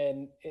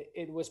 and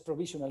it was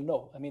provisional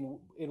no. I mean,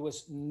 it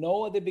was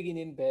no at the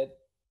beginning, but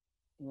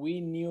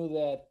we knew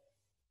that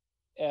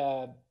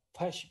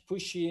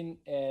pushing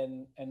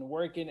and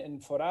working,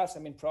 and for us, I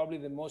mean, probably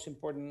the most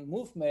important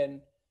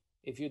movement,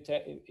 if you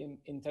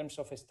in terms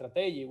of a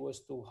strategy, was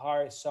to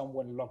hire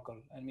someone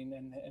local. I mean,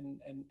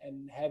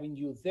 and having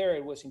you there,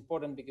 it was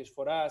important because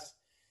for us,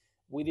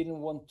 we didn't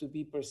want to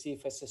be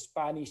perceived as a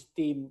Spanish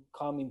team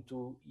coming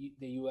to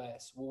the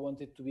US. We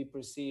wanted to be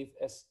perceived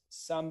as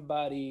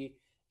somebody,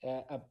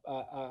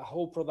 a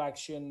whole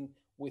production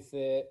with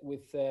a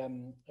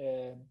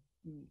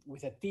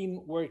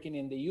team working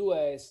in the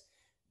US,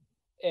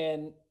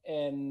 and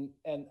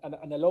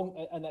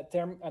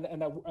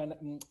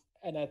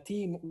a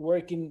team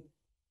working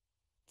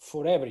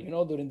forever, you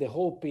know, during the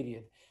whole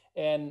period.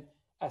 And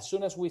as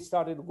soon as we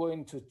started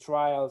going to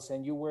trials,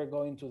 and you were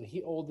going to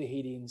all the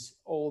hearings,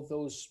 all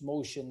those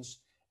motions,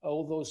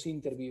 all those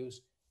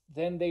interviews,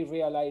 then they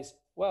realized,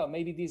 well,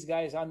 maybe these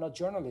guys are not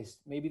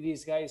journalists. Maybe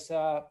these guys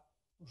are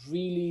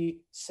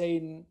really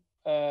saying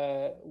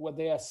what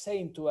they are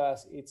saying to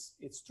us.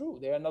 It's true.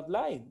 They are not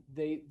lying.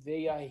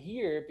 They are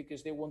here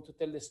because they want to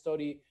tell the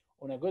story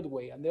on a good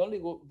way. And the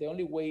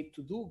only way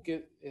to do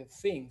good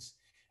things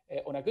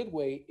on a good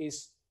way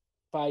is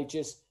by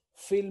just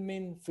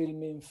filming,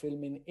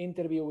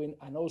 interviewing,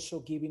 and also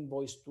giving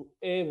voice to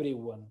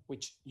everyone,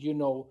 which, you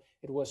know,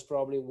 it was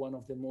probably one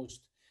of the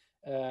most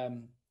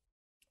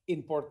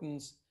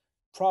important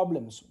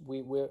problems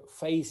we were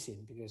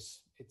facing,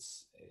 because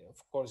it's,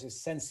 of course,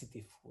 it's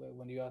sensitive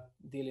when you are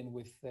dealing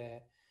with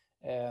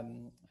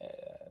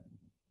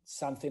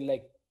something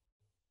like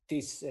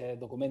this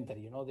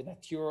documentary, you know, the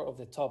nature of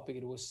the topic,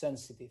 it was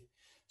sensitive.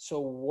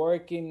 So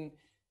working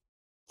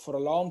for a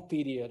long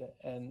period,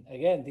 and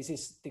again, this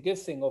is the good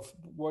thing of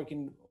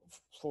working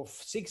for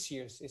 6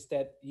 years, is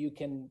that you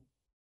can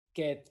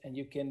get, and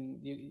you can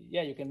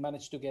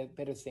manage to get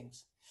better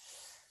things.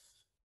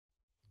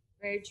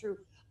 Very true.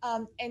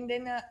 And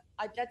then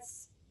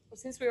let's,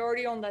 since we're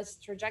already on this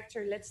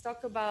trajectory, let's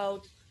talk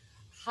about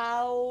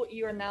how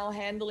you're now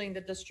handling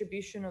the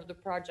distribution of the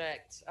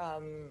project.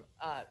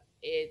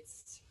 It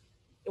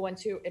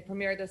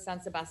premiered at San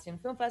Sebastian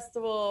Film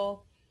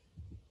Festival.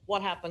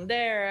 What happened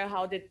there?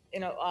 How did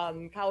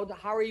how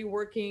are you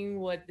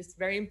working with this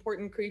very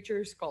important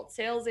creatures called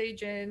sales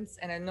agents?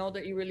 And I know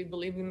that you really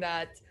believe in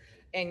that,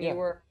 and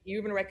you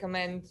even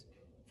recommend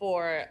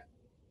for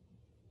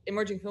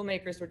emerging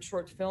filmmakers with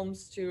short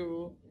films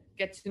to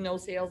get to know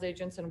sales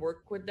agents and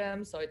work with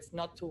them, so it's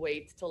not to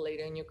wait till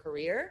later in your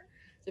career.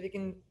 So if you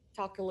can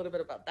talk a little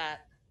bit about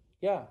that.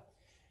 Yeah.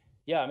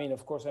 I mean,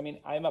 of course, I mean,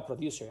 I'm a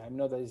producer. I'm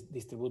not a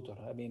distributor.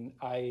 I mean,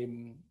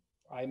 I'm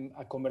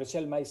a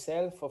commercial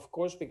myself, of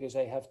course, because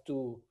I have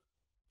to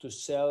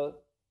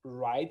sell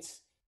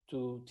rights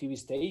to TV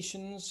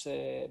stations.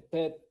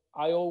 But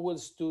I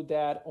always do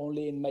that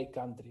only in my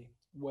country.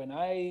 When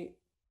I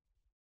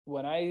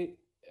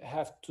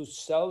have to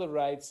sell the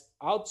rights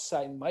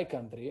outside my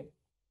country,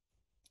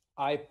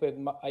 I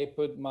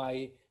put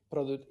my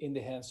product in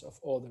the hands of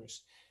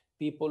others,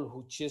 people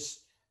who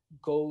just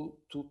go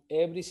to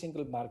every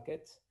single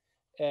market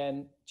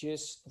and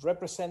just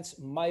represents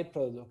my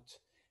product,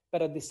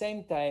 but at the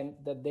same time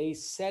that they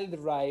sell the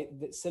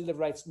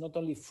rights not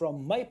only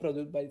from my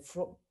product but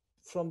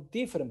from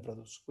different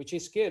products, which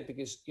is good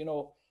because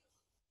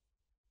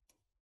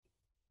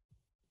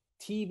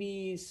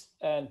TVs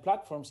and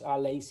platforms are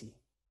lazy,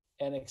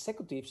 and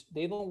executives,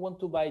 they don't want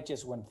to buy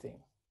just one thing.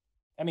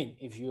 I mean,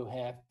 if you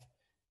have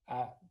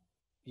a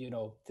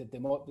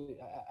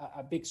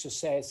big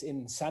success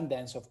in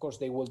Sundance, of course,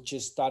 they will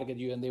just target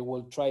you and they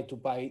will try to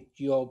buy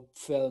your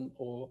film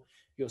or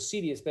your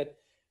series. But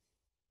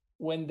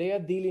when they are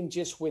dealing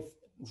just with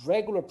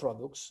regular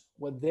products,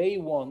 what they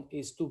want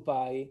is to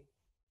buy,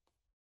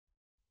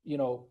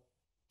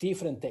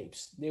 different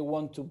tapes. They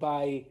want to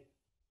buy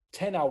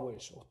 10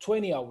 hours or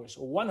 20 hours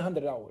or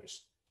 100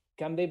 hours.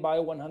 Can they buy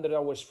 100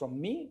 hours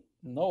from me?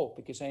 No,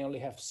 because I only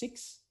have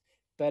 6.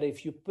 But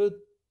if you put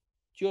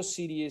your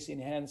series in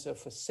hands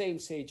of a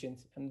sales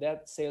agent, and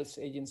that sales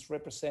agent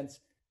represents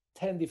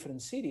 10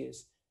 different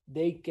series,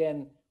 they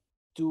can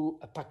do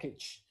a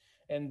package,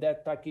 and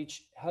that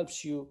package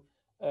helps you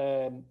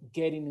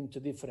getting into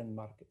different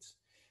markets.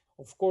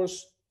 Of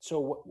course,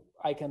 so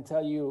I can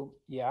tell you,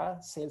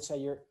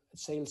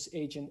 sales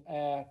agent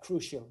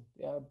crucial,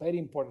 very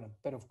important.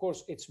 But of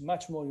course, it's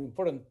much more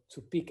important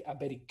to pick a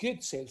very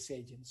good sales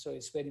agent. So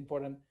it's very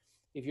important,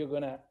 if you're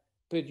gonna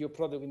put your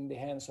product in the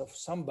hands of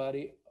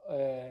somebody,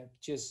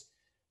 just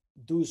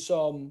do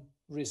some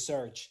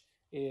research,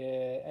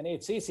 and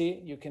it's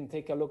easy. You can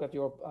take a look at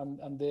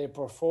on their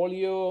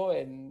portfolio,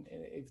 and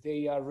if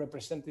they are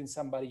representing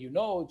somebody,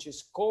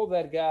 just call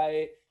that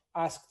guy,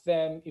 ask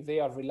them if they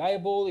are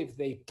reliable, if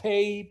they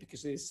pay,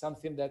 because it's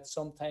something that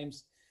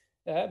sometimes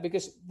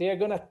because they are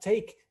gonna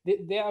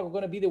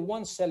be the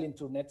ones selling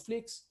to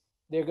Netflix.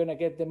 They're gonna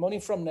get the money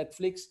from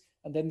Netflix,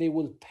 and then they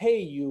will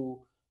pay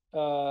you.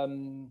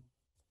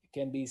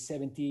 Can be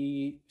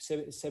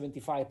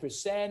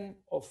 75%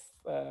 of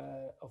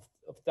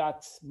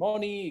that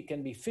money. It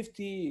can be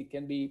 50. It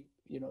can be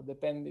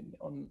depending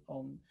on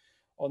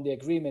the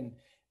agreement.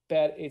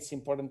 But it's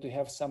important to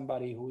have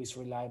somebody who is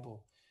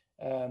reliable.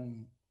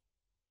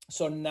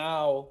 So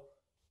now,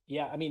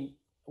 I mean,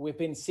 we've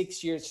been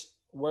 6 years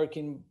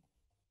working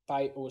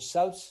by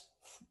ourselves,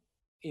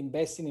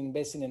 investing,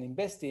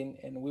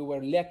 and we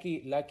were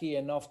lucky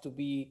enough to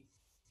be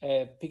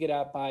picked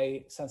up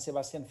by San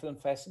Sebastian Film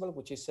Festival,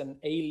 which is an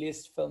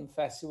A-list film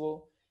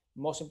festival,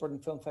 most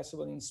important film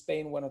festival in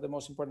Spain, one of the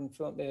most important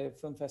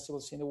film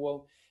festivals in the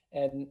world,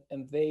 and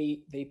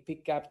they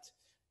pick up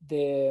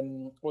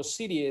our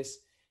series,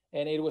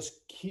 and it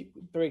was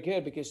very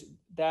good because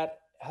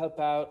that help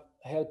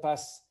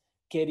us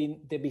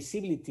getting the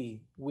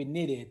visibility we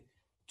needed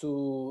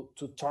to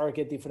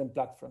target different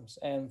platforms.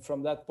 And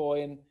from that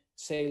point,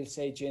 sales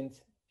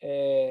agent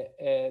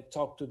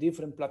talk to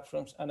different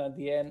platforms, and at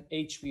the end,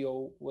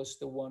 HBO was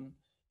the one,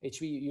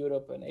 HBO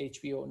Europe and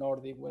HBO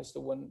Nordic was the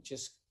one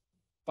just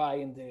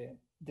buying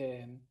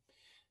the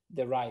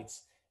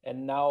rights.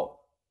 And now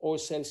our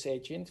sales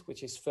agent,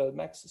 which is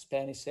Filmex,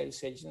 Spanish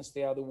sales agents,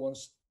 they are the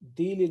ones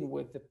dealing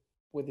with the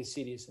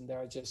series, and they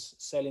are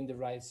just selling the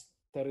rights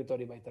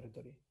territory by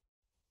territory.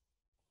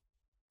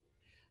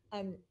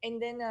 And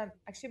then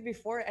actually,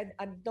 before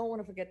I don't want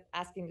to forget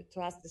ask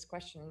this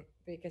question,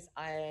 because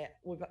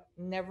we've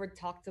never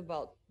talked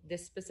about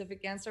this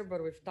specific answer,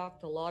 but we've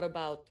talked a lot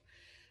about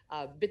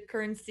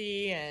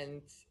BitCurrency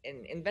and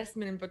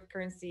investment in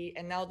BitCurrency,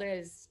 and now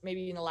there's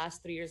maybe in the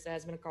last 3 years there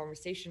has been a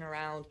conversation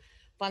around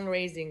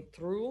fundraising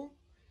through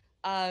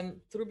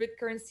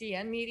BitCurrency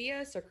and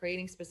media, so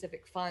creating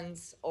specific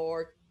funds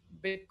or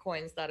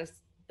Bitcoins that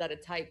are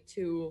tied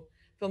to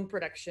film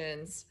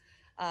productions.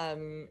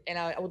 And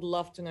I would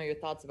love to know your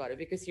thoughts about it,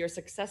 because you're a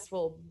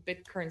successful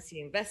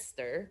BitCurrency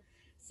investor.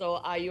 So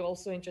are you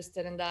also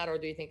interested in that, or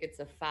do you think it's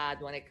a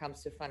fad when it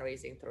comes to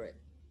fundraising through it?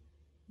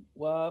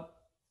 Well,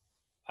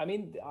 I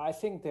mean, I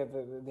think that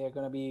they're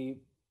going to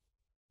be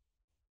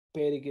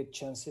very good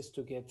chances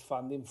to get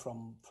funding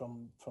from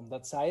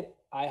that side.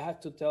 I have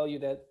to tell you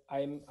that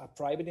I'm a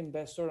private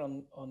investor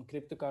on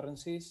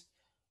cryptocurrencies.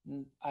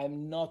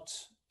 I'm not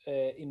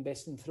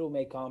investing through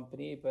my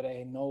company, but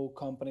I know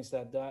companies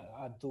that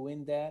are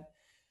doing that.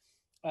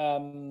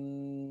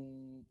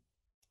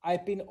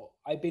 I've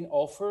been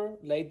offered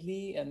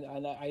lately, and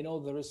I know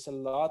there is a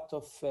lot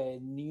of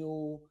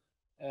new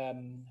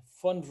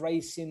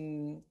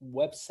fundraising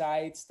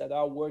websites that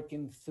are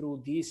working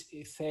through these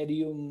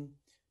Ethereum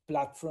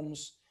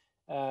platforms.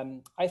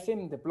 I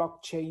think the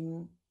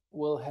blockchain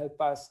will help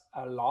us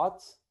a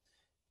lot.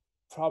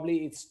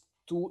 Probably it's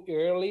too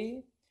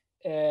early,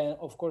 and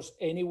of course,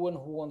 anyone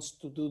who wants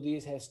to do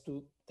this has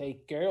to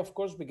take care, of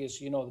course, because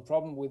the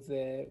problem with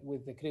the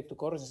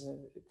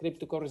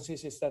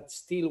cryptocurrencies is that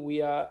still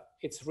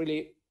it's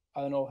really,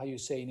 I don't know how you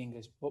say in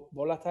English,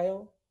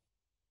 volatile.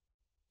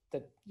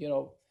 That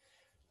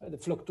the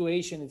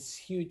fluctuation is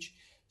huge.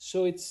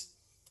 So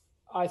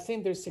I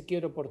think there's a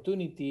good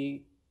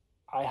opportunity.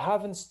 I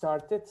haven't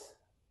started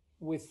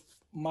with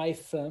my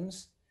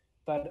films,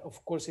 but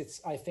of course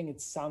I think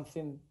it's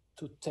something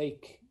to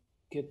take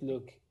good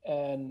look,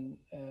 and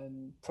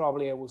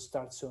probably I will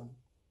start soon.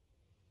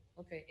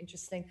 Okay,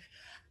 interesting.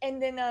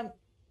 And then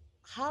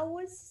how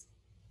was,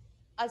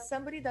 as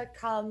somebody that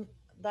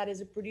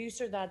is a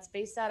producer that's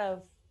based out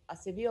of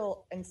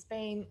Seville in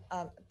Spain,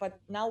 but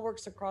now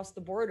works across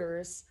the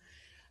borders,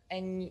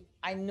 and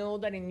I know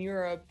that in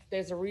Europe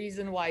there's a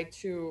reason why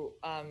to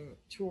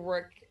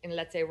work in,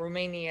 let's say,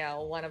 Romania,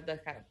 one of the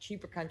kind of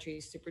cheaper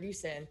countries to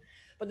produce in,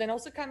 but then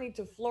also coming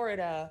to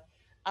Florida,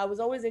 I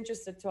was always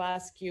interested to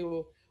ask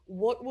you,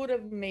 what would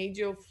have made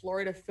your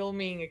Florida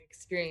filming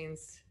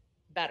experience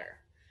better?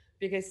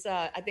 Because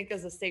I think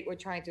as a state, we're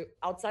trying to,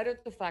 outside of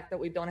the fact that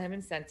we don't have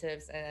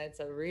incentives, and it's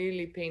a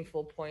really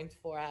painful point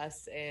for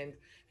us, and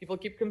people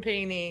keep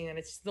complaining, and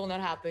it's still not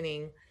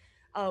happening.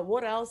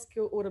 What else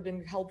would have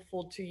been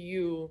helpful to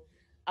you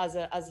as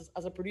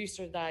a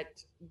producer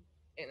that,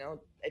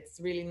 it's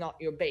really not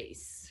your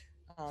base,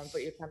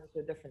 but you're coming to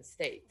a different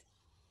state?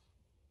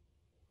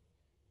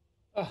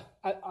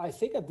 I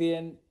think at the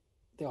end,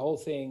 the whole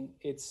thing,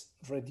 it's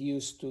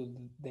reduced to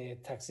the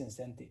tax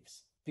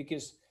incentives,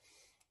 because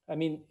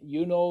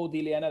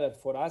Diliana,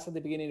 that for us at the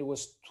beginning, it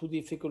was too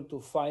difficult to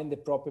find the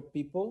proper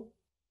people.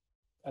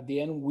 At the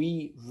end,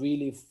 we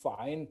really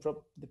find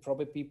the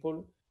proper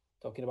people,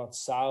 talking about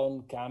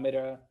sound,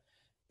 camera.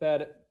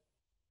 But,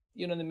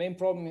 the main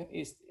problem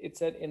is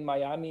it's that in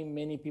Miami,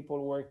 many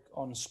people work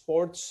on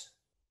sports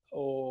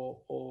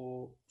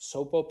or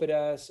soap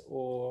operas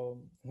or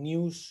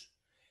news.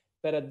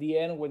 But at the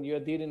end, when you're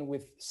dealing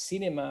with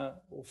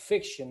cinema or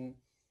fiction,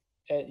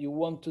 you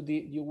want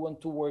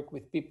to work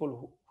with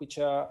people which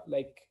are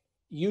like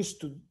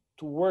used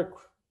to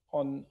work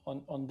on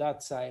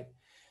that side.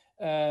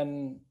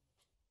 And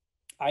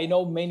I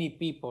know many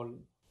people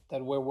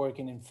that were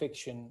working in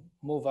fiction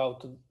move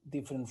out to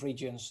different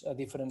regions,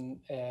 different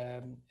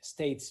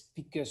states,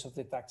 because of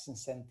the tax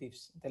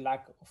incentives, the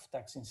lack of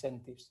tax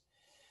incentives.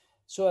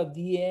 So at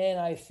the end,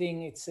 I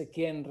think it's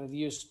again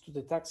reduced to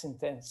the tax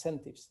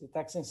incentives. The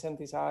tax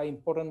incentives are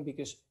important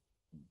because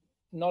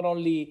not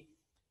only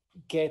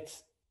get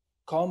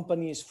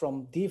companies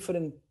from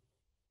different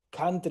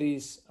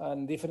countries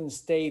and different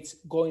states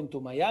going to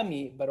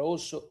Miami, but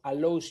also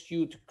allows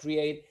you to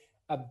create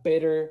a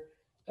better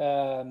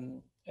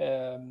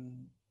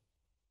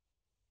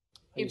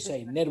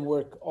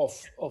network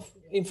of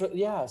info.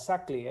 Yeah,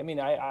 exactly.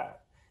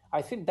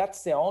 I think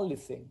that's the only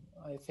thing.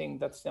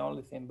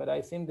 But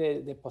I think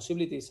the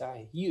possibilities are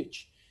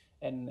huge.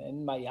 And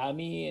in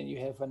Miami, and you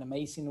have an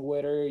amazing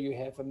weather, you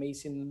have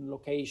amazing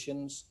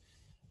locations.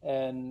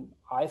 And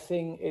I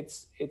think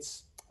it's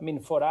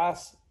for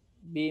us,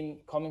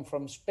 coming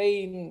from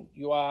Spain,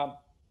 you are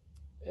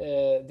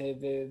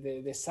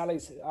the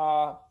salaries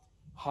are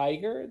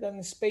higher than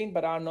in Spain,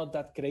 but are not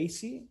that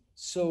crazy.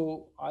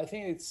 So I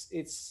think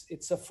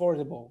it's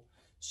affordable.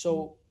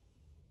 So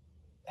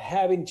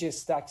having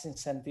just tax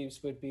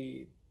incentives would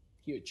be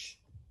huge.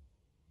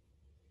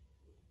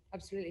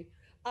 Absolutely.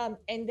 And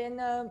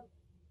then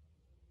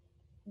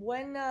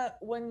when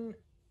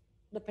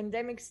the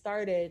pandemic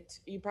started,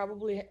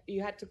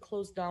 you had to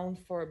close down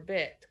for a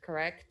bit,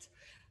 correct?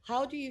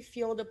 How do you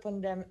feel the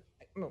pandemic?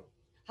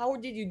 How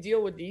did you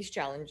deal with these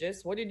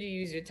challenges? What did you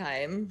use your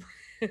time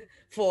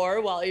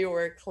for while you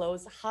were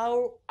closed?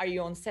 How are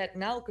you on set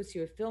now? Because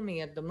you're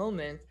filming at the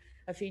moment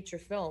a feature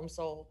film.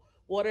 So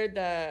what are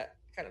the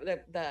kind of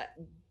the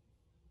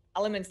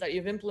elements that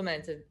you've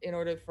implemented in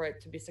order for it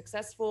to be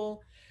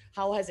successful?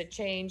 How has it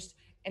changed?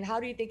 And how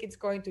do you think it's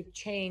going to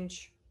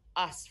change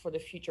us for the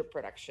future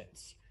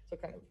productions? So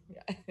kind of,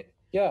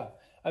 yeah.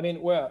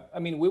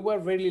 We were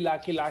really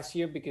lucky last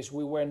year because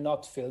we were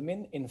not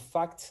filming. In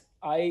fact,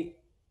 I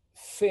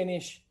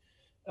finished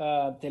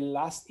the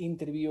last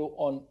interview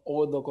on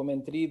our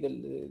documentary,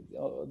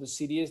 the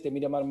series, the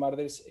Miramar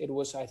Murders.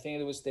 I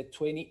think it was the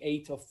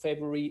 28th of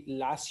February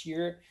last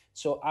year.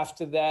 So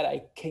after that,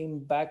 I came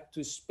back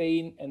to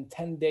Spain, and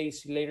 10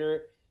 days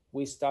later,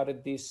 we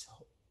started this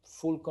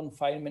full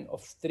confinement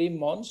of 3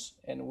 months,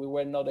 and we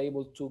were not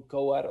able to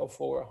go out of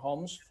our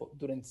homes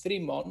during 3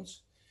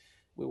 months.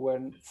 We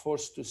were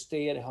forced to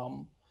stay at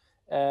home.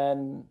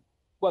 And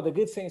well, the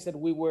good thing is that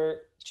we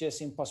were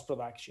just in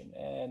post-production,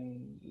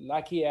 and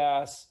lucky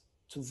us,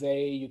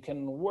 today you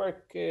can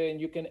work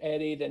and you can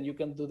edit and you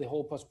can do the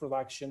whole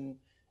post-production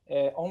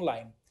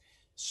online.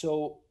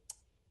 So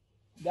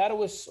that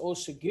was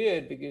also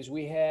good because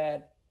we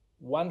had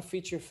one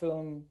feature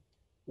film,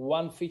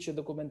 one feature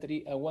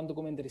documentary, and one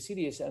documentary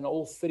series, and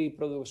all 3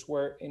 products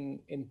were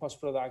in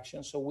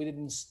post-production. So we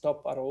didn't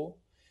stop at all.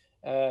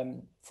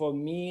 For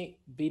me,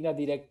 being a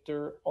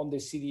director on the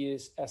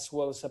series as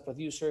well as a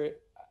producer,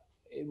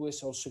 it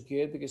was also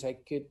good because I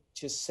could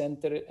just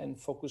center and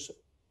focus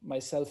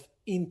myself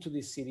into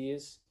the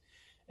series,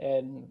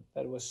 and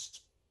that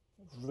was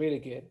really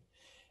good.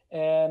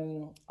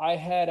 I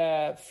had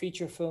a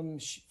feature film.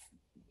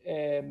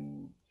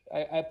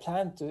 I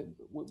planned to.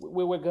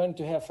 We were going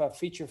to have a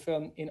feature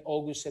film in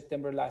August,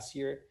 September last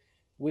year.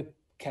 We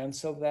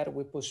canceled that.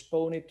 We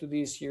postponed it to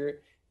this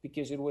year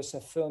because it was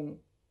a film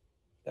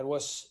that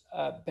was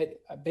a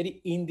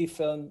very indie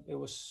film. It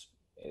was,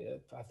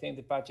 I think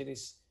the budget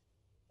is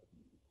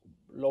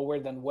lower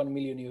than 1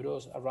 million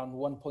euros, around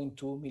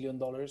 $1.2 million.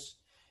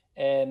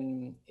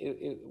 And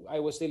I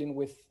was dealing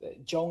with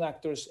young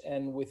actors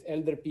and with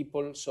elder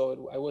people,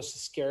 so I was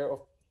scared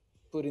of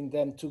putting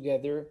them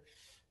together.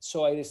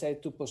 So I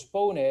decided to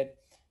postpone it.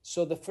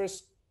 So the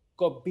first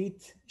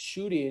COVID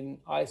shooting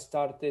I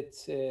started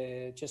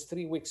just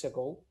 3 weeks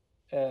ago.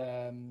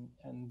 And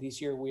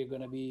this year we're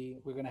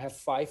gonna have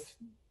 5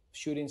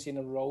 shootings in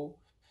a row,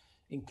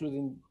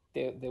 including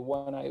the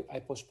one I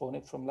postponed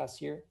it from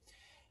last year.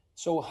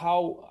 So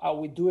how are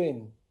we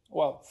doing?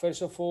 Well,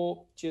 first of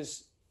all,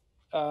 just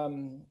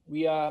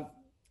we are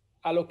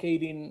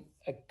allocating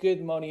a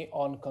good money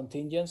on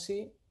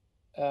contingency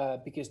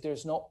because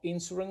there's no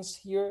insurance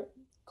here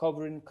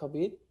covering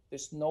COVID.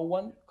 There's no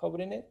one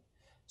covering it.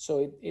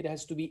 So it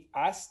has to be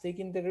us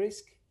taking the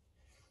risk.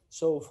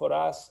 So for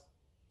us,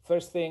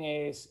 first thing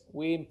is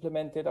we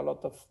implemented a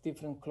lot of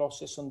different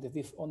clauses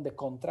on the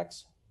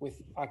contracts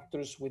with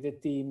actors, with the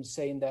team,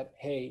 saying that,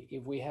 hey,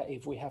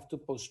 if we have to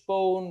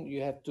postpone,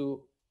 you have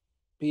to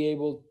be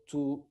able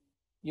to,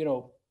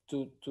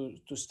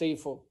 to stay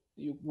for.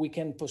 We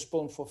can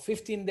postpone for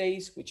 15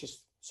 days, which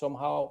is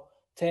somehow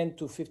 10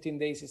 to 15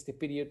 days is the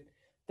period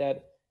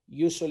that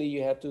usually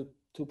you have to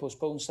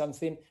postpone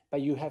something,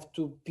 but you have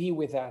to be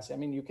with us. I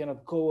mean, you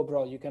cannot go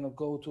abroad. You cannot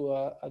go to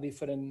a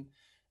different.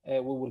 We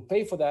will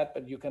pay for that,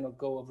 but you cannot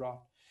go abroad.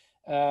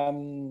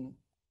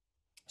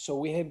 So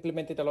we have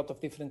implemented a lot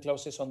of different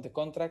clauses on the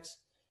contracts.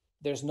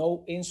 There's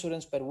no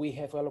insurance, but we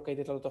have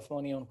allocated a lot of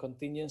money on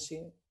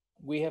contingency.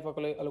 We have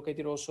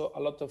allocated also a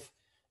lot of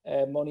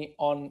money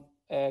on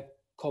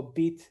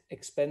COVID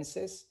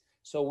expenses.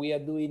 So we are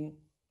doing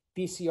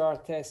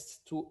PCR tests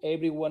to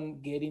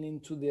everyone getting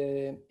into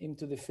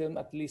the film,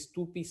 at least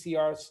 2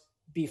 PCRs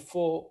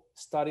before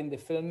starting the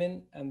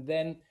filming, and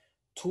then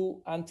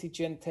 2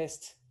 antigen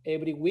tests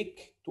every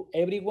week to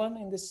everyone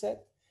in the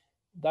set.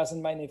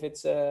 Doesn't mind if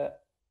it's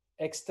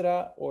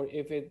extra or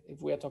if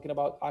we are talking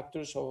about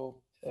actors or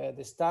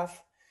the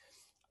staff.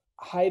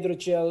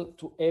 Hydrogel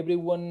to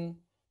everyone,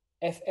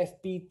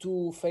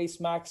 FFP2 face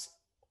masks,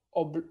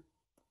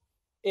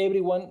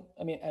 everyone,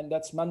 I mean, and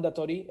that's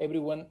mandatory.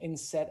 Everyone in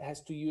set has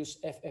to use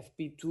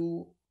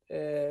FFP2.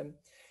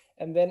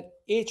 And then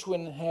each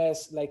one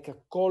has like a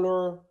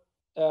color.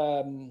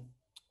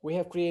 We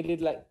have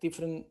created like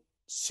different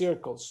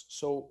circles.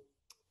 So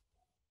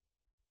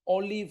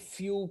only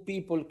few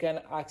people can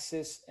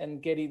access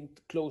and get in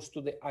close to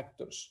the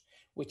actors,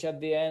 which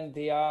at the end,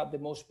 they are the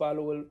most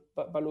valuable,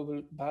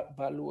 the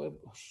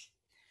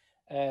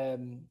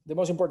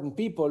most important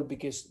people,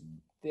 because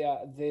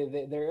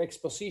their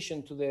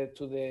exposition to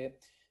the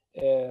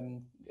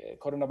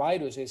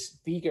coronavirus is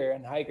bigger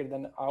and higher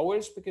than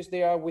ours because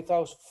they are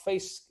without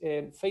face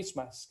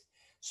mask.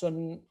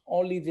 So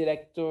only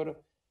director,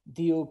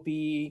 DOP,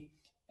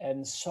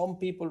 and some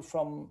people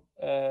from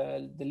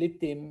the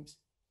lead teams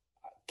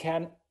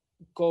can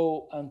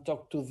go and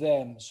talk to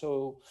them.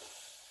 So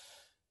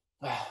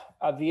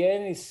at the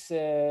end,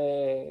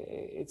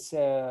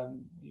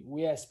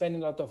 we are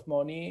spending a lot of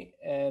money,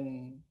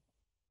 and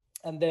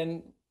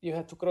then you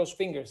have to cross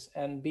fingers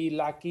and be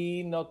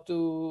lucky not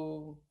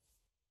to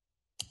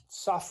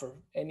suffer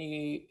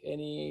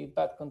any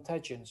bad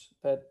contagions,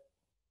 bad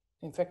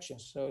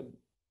infections. So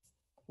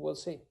we'll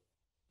see.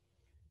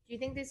 Do you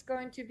think there's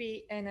going to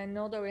be, and I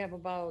know that we have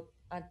about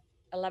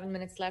 11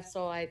 minutes left,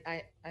 so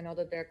I know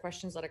that there are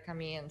questions that are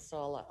coming in,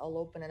 so I'll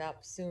open it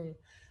up soon.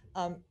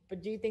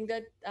 But do you think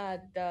that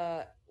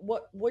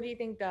what do you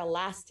think the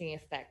lasting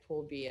effect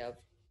will be of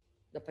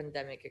the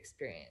pandemic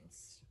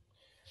experience?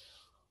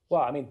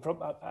 Well, I mean,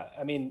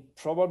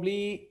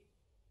 probably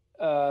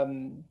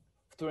during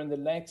the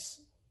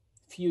next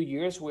few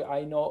years,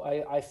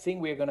 I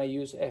think we're gonna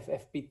use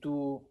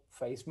FFP2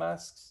 face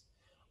masks.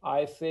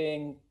 I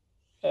think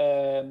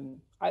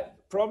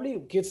probably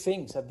good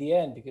things at the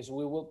end, because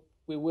we will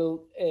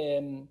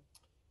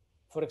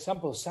for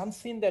example,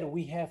 something that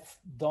we have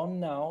done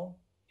now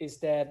is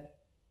that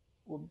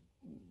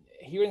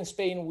here in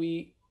Spain,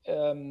 we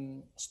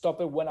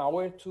stop at 1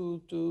 hour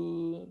to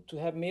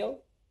have meal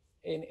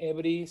in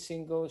every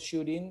single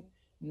shooting.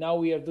 Now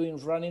we are doing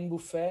running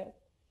buffet,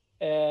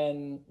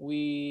 and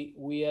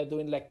we are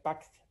doing like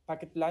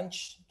packet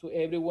lunch to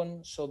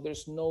everyone. So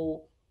there's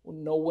no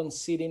one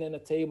sitting at a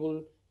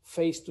table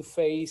face to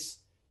face,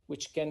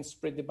 which can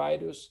spread the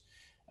virus.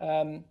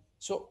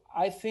 So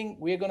I think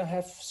we're going to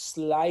have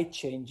slight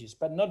changes,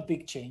 but not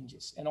big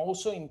changes. And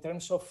also in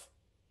terms of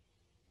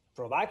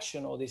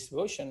production or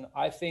distribution,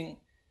 I think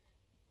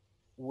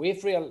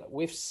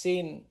we've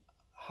seen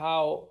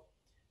how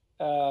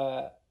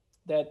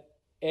that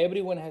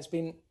everyone has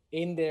been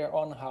in their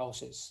own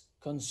houses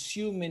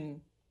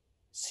consuming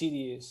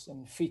series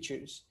and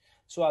features.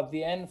 So at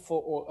the end,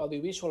 for our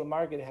audiovisual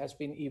market has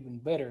been even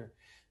better.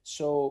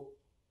 So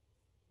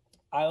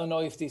I don't know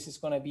if this is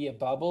going to be a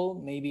bubble.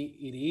 Maybe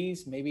it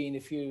is. Maybe in a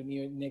few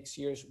next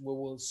years we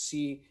will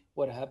see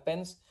what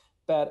happens.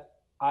 But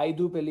I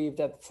do believe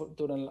that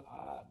during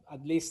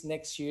at least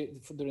next year,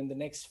 during the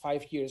next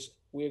 5 years,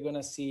 we're going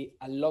to see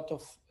a lot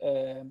of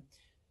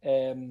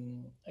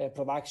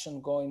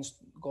production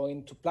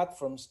going to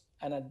platforms,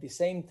 and at the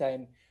same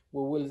time,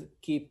 we will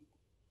keep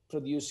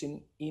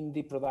producing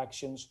indie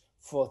productions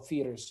for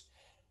theaters.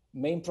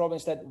 Main problem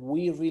is that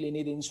we really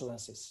need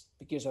insurances,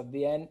 because at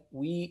the end,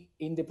 we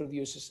indie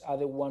producers are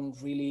the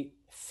ones really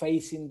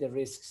facing the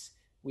risks.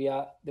 We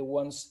are the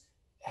ones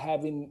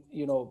having,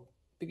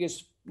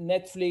 because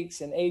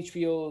Netflix and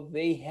HBO,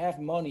 they have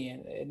money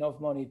and enough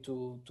money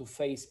to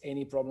face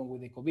any problem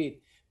with the COVID,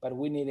 but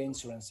we need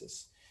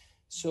insurances.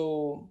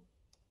 So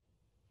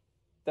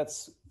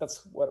that's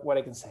what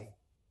I can say.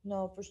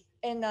 No, for sure.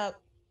 And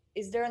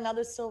is there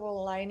another silver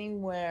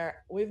lining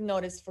where we've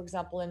noticed, for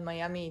example, in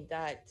Miami,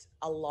 that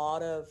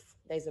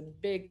there's a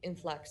big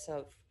influx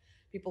of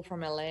people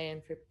from LA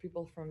and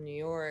people from New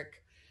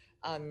York?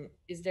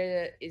 Is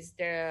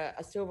there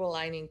a silver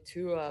lining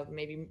too of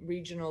maybe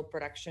regional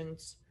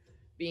productions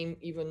being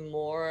even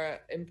more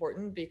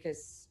important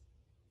because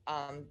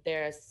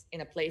there's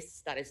in a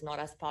place that is not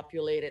as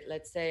populated,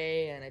 let's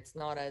say, and it's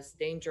not as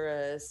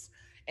dangerous,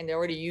 and they're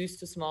already used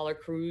to smaller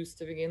crews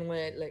to begin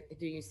with? Like,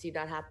 do you see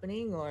that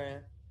happening,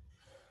 or?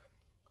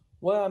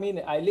 Well, I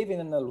mean, I live in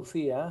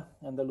Andalusia.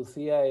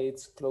 Andalusia,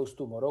 it's close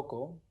to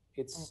Morocco.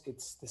 We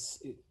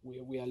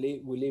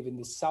live in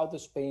the south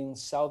of Spain,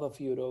 south of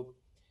Europe.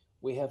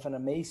 We have an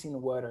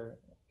amazing weather.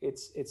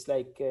 It's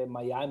like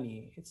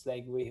Miami. It's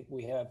like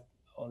we have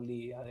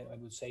only, I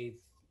would say,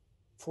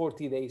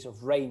 40 days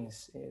of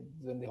rains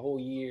during the whole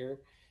year,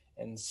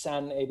 and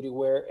sun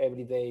everywhere,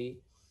 every day.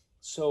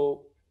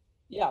 So,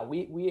 yeah,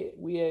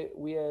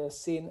 we are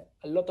seeing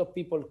a lot of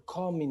people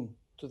coming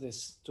to the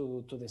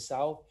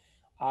south.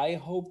 I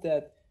hope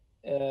that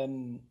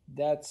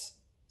that's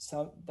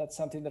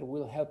something that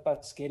will help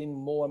us getting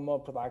more and more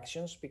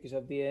productions, because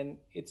at the end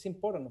it's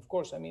important, of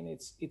course. I mean,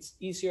 it's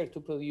easier to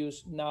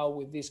produce now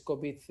with this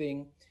COVID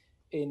thing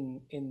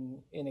in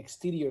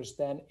exteriors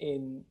than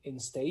in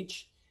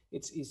stage.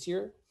 It's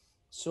easier,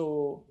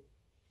 so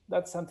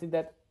that's something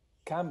that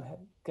can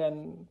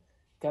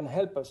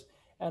help us.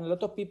 And a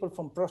lot of people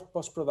from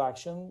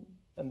post-production,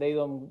 and they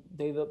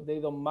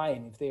don't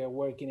mind if they are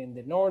working in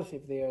the north,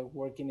 if they are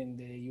working in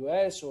the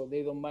US, or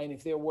they don't mind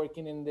if they are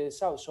working in the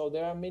south. So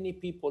there are many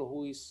people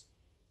who is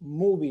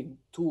moving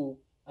to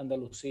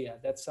Andalusia.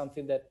 That's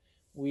something that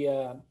we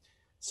are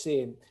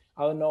seeing.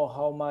 I don't know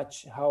how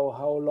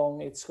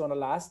long it's gonna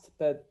last,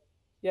 but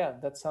yeah,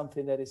 that's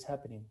something that is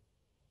happening.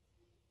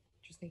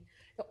 Interesting.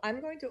 So I'm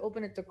going to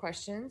open it to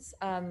questions.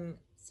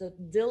 So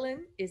Dylan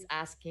is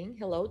asking,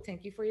 hello,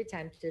 thank you for your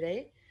time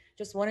today.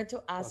 Just wanted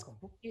to ask,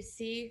 what you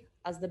see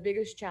as the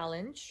biggest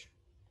challenge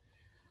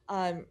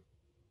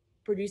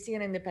producing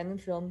an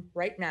independent film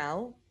right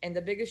now, and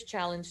the biggest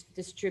challenge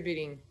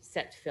distributing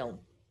said film?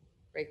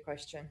 Great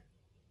question.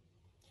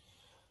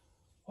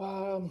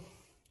 Well,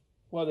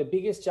 the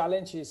biggest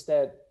challenge is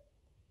that,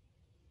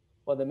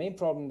 the main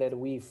problem that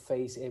we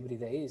face every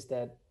day is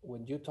that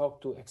when you talk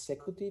to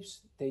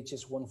executives, they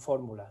just want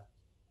formula.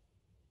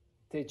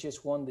 They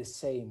just want the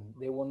same.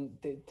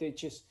 They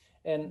just,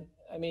 and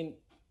I mean,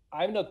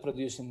 I'm not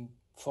producing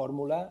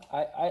formula.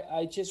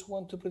 I just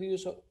want to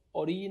produce an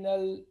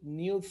original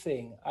new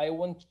thing. I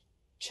want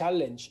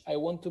challenge. I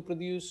want to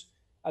produce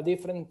a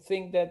different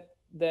thing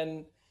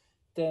than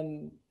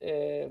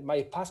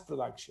my past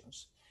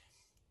productions.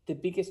 The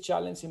biggest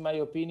challenge, in my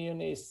opinion,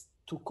 is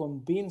to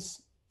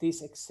convince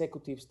these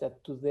executives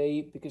that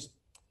today, because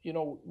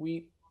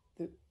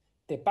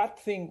the bad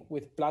thing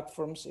with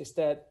platforms is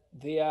that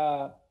they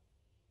are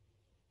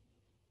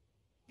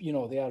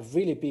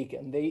really big,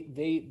 and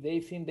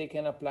they think they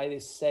can apply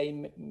the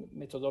same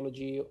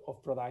methodology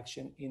of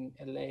production in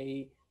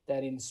LA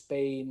that in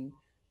Spain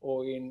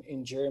or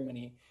in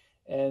Germany,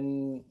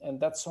 and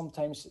that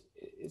sometimes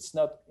it's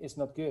not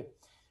good.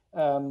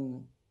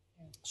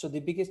 So the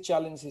biggest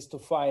challenge is to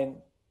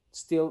find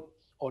still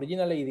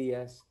original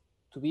ideas,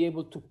 to be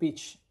able to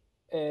pitch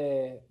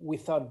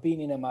without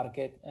being in a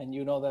market, and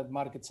you know that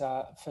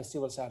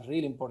festivals are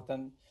really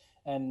important,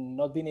 and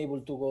not being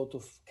able to go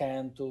to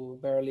Cannes, to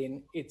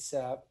Berlin, it's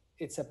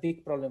a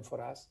big problem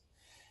for us.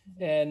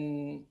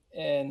 And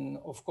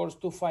of course,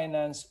 to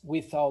finance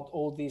without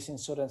all these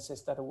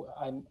insurances that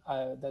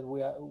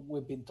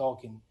we've been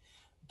talking,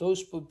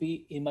 those would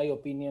be, in my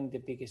opinion, the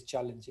biggest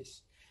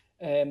challenges.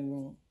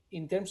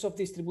 In terms of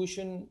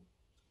distribution,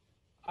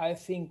 I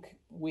think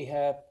we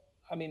have,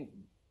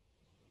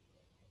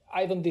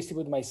 I don't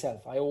distribute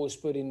myself. I always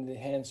put in the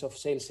hands of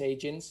sales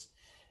agents,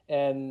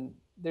 and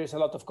there's a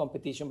lot of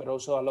competition, but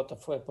also a lot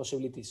of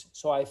possibilities.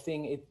 So I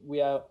think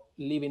we are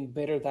living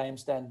better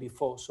times than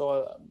before.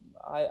 So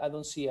I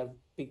don't see a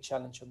big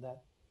challenge on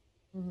that.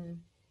 Mm-hmm.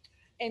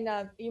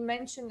 And you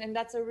mentioned, and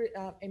that's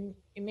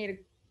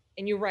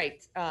and you're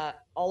right.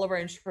 All of our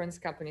insurance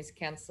companies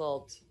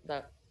canceled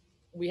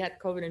we had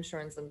COVID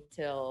insurance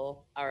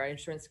until our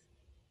insurance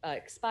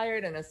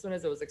expired, and as soon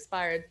as it was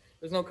expired,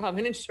 there's no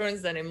COVID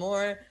insurance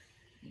anymore.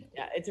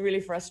 Yeah, it's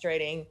really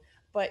frustrating.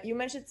 But you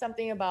mentioned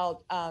something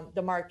about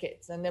the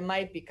markets, and they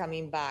might be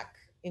coming back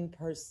in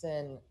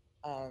person.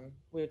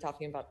 We were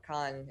talking about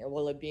Cannes.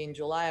 Will it be in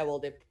July? Will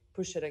they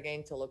push it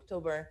again till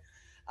October?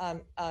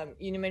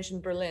 You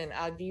mentioned Berlin.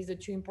 Are these the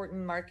two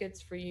important markets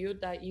for you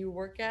that you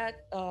work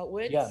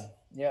with?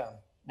 Yeah.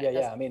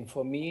 I mean,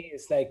 for me,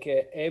 it's like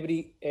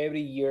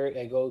every year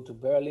I go to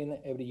Berlin.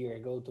 Every year I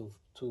go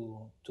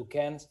to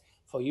Cannes.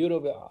 For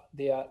Europe,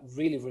 they are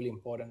really, really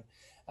important.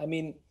 I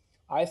mean,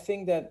 I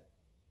think that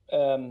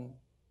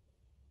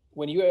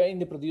when you are in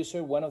the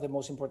producer, one of the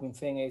most important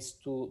things is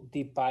to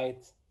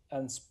divide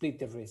and split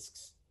the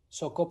risks.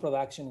 So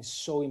co-production is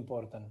so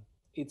important.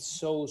 It's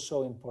so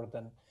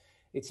important.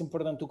 It's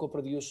important to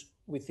co-produce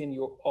within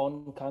your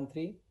own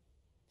country.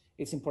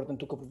 It's important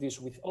to co-produce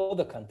with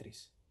other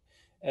countries.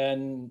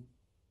 And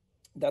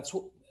that's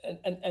what,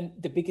 and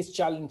the biggest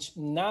challenge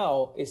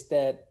now is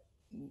that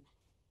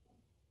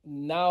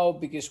now,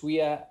 because we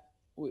are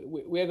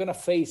going to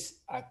face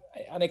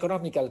an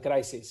economical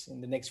crisis in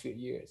the next few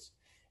years,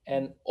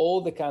 and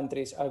all the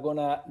countries are going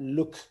to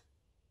look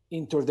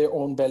into their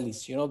own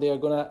bellies. They are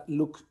going to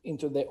look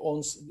into their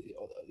own,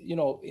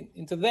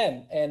 into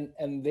them,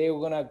 and they're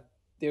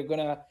going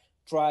to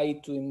try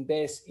to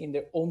invest in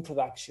their own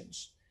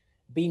productions,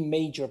 being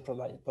major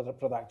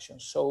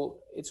productions. So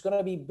it's going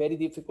to be very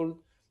difficult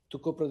to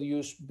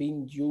co-produce,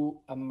 being you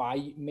a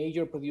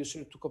major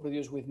producer, to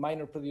co-produce with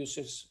minor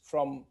producers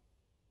from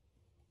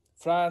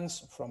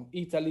France, from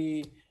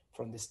Italy,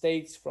 from the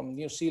States, from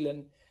New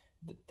Zealand.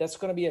 That's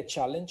going to be a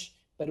challenge,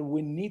 but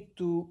we need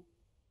to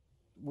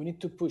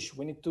push,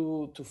 we need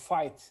to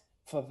fight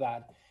for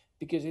that,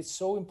 because it's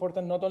so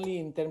important, not only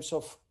in terms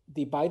of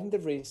dividing the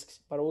risks,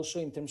 but also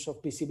in terms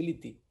of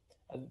visibility.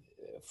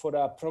 For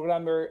a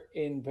programmer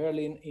in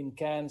Berlin, in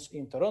Cannes,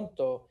 in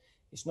Toronto,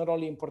 it's not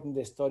only important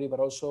the story, but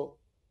also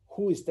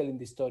who is telling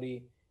the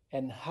story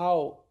and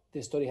how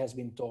the story has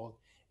been told.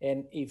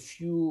 And if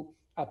you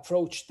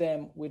approach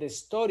them with a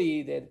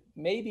story that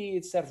maybe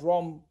it's a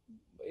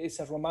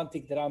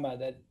romantic drama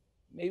that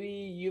maybe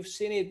you've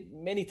seen it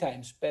many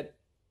times, but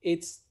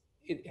it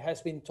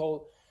has been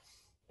told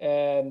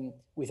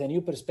with a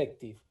new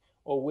perspective,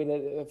 or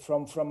with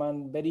from a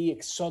very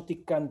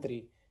exotic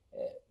country,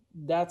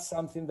 that's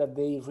something that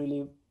they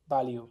really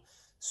value.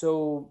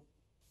 So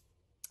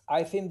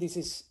I think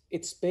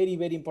it's very,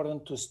 very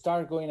important to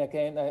start going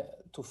again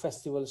to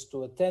festivals,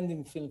 to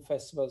attending film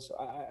festivals.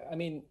 I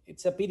mean,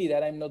 it's a pity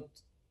that I'm not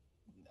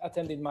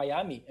attending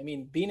Miami. I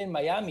mean, being in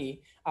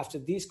Miami after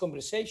this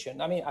conversation,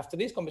 I'm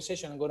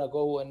going to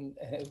go and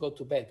go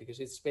to bed because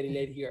it's very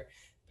late here.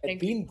 But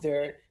being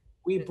there,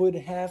 we would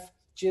have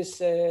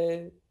just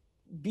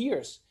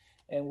beers,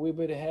 and we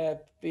would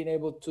have been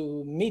able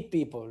to meet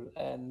people.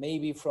 And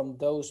maybe from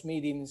those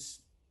meetings,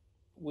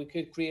 we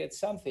could create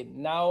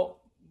something. Now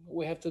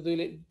we have to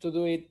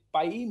do it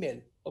by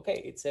email.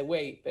 Okay, it's a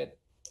way, but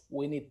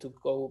we need to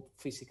go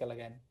physical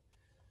again,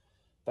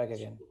 back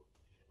again.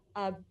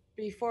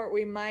 Before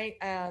we might,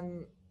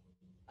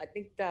 I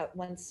think that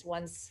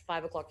once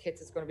 5 o'clock hits,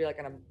 it's going to be like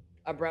an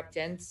abrupt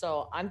end.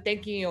 So I'm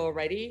thanking you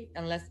already,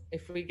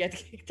 if we get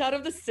kicked out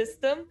of the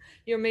system.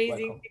 You're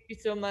amazing. Welcome. Thank you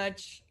so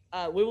much.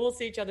 We will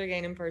see each other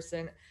again in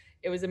person.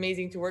 It was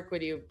amazing to work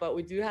with you, but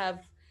we do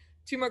have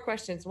 2 more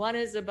questions. One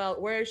is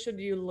about where should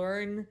you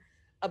learn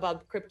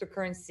about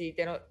cryptocurrency?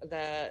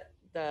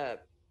 The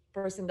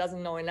person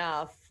doesn't know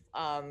enough,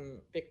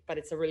 but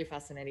it's a really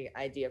fascinating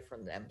idea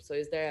from them. So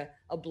is there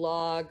a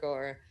blog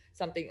or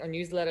something, a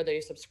newsletter that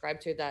you subscribe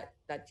to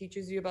that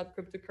teaches you about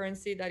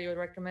cryptocurrency that you would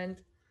recommend?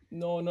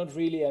 No, not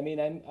really. I mean,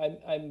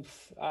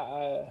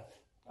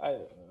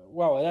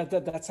 wow,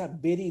 that's a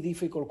very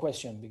difficult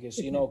question, because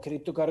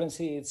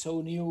cryptocurrency, it's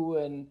so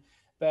new,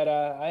 but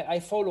I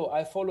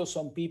follow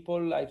some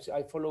people.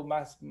 I follow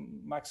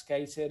Max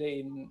Kaiser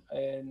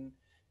in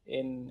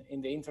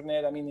the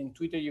internet. I mean, in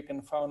Twitter you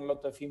can find a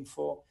lot of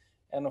info,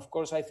 and of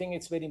course I think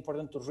it's very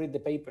important to read the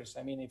papers.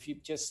 I mean, if you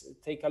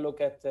just take a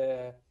look at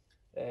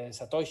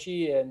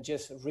Satoshi and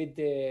just read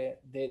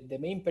the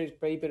main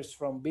papers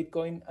from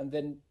Bitcoin, and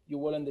then you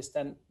will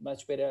understand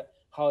much better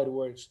how it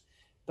works.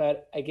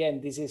 But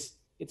again,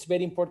 it's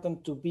very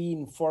important to be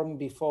informed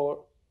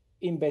before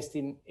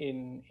investing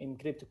in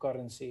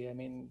cryptocurrency. I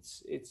mean,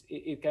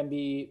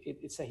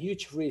 it's a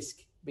huge risk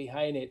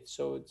behind it.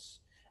 So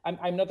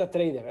I'm not a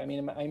trader. I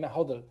mean, I'm a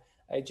hodler.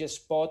 I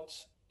just bought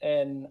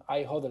and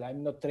I hodl.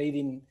 I'm not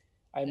trading.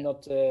 I'm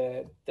not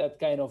that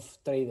kind of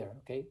trader.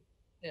 Okay.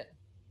 Yeah.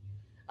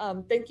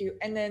 Thank you.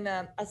 And then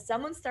as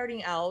someone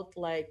starting out,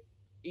 like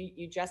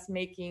you just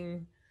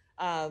making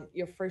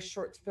your first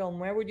short film,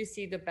 where would you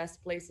see the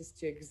best places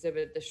to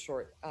exhibit the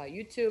short?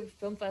 YouTube,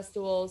 film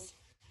festivals,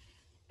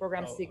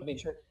 programs seeking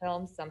short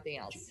films, something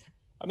else?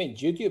 I mean,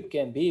 YouTube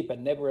can be, but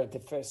never at the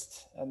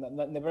first, and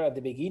never at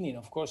the beginning.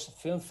 Of course,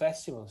 film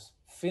festivals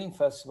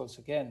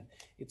again.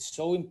 It's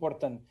so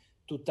important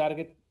to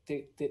target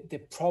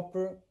the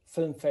proper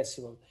film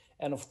festival,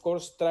 and of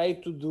course, try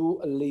to do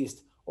a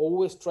list.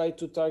 Always try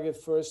to target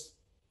first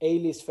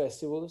A-list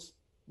festivals,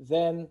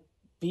 then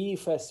B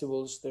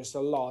festivals. There's a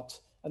lot,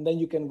 and then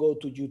you can go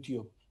to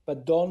YouTube.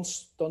 But don't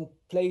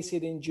place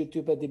it in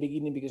YouTube at the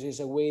beginning, because it's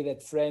a way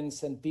that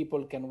friends and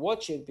people can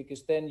watch it,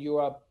 because then you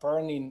are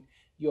burning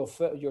your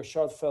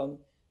short film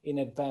in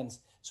advance.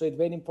 So it's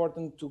very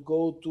important to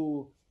go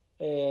to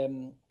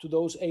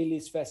those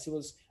A-list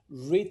festivals,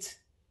 read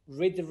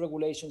the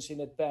regulations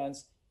in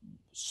advance.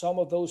 Some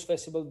of those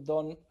festivals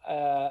don't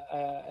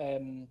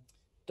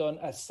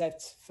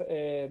accept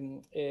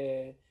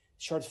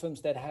short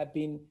films that have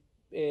been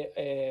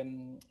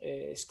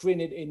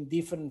screened in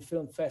different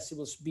film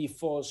festivals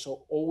before.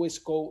 So always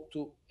go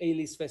to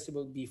A-list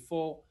festival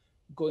before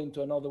going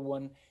to another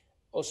one.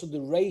 Also,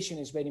 duration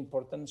is very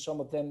important.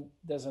 Some of them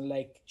doesn't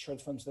like short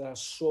films that are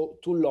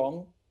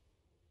too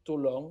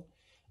long.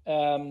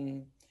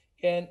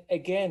 And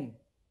again,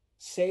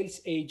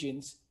 sales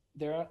agents,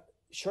 there are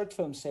short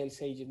film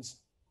sales agents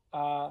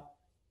are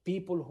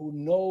people who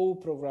know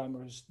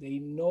programmers. They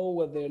know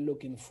what they're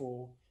looking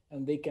for,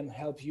 and they can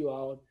help you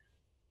out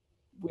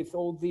with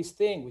all these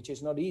things, which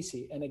is not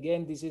easy. And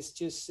again, this is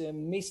just a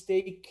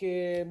mistake,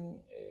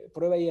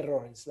 prueba y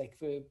error. It's like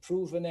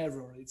proof and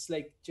error. It's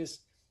like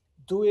just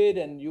do it,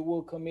 and you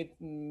will commit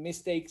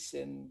mistakes,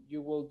 and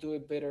you will do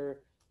it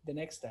better the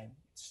next time.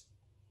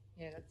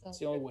 That's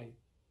the only way.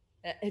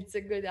 It's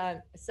a good.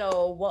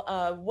 So,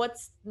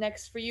 what's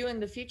next for you in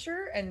the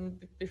future?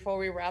 And before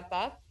we wrap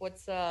up,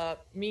 what's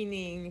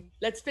meaning?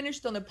 Let's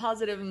finish on a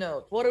positive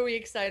note. What are we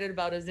excited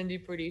about as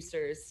indie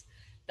producers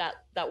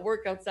that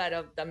work outside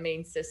of the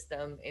main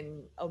system,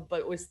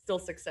 but was still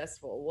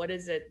successful? What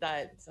is it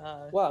that?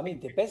 Well, I mean,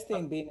 the best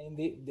thing being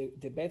indie,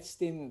 the best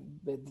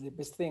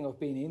thing of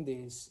being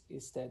indie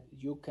is that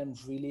you can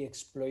really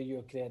exploit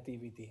your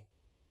creativity.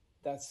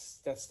 That's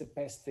the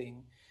best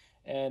thing.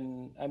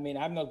 And I mean,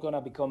 I'm not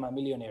gonna become a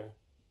millionaire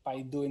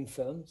by doing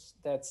films.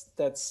 That's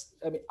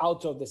I mean,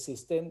 out of the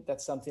system.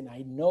 That's something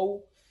I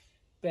know,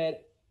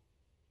 but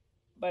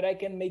I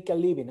can make a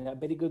living, a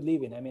very good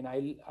living. I mean,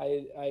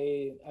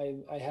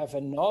 I have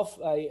enough.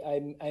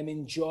 I'm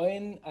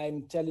enjoying.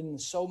 I'm telling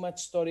so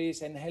much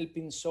stories and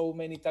helping so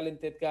many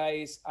talented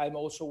guys. I'm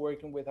also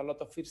working with a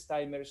lot of first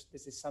timers.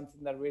 This is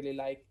something that I really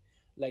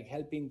like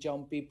helping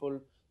young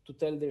people to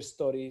tell their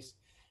stories,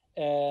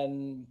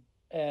 and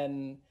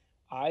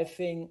I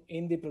think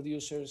indie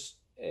producers,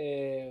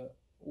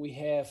 we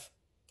have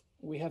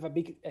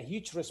a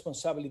huge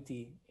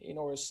responsibility in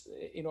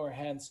our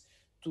hands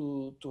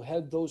to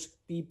help those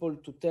people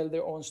to tell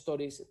their own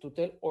stories, to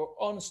tell our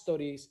own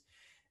stories.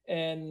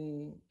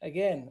 And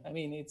again, I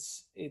mean,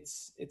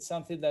 it's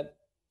something that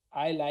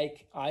I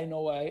like. I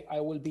know I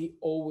will be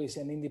always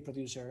an indie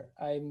producer.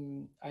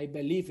 I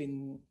believe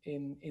in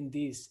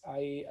this.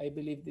 I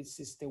believe this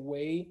is the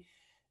way,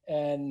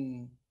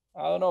 and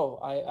I don't know.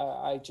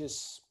 I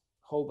just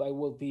hope I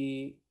will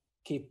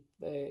keep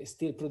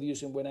still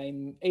producing when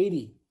I'm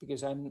 80,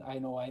 because I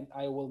know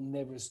I will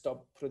never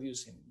stop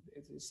producing.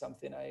 It is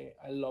something I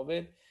love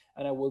it,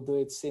 and I will do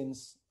it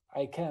since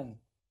I can.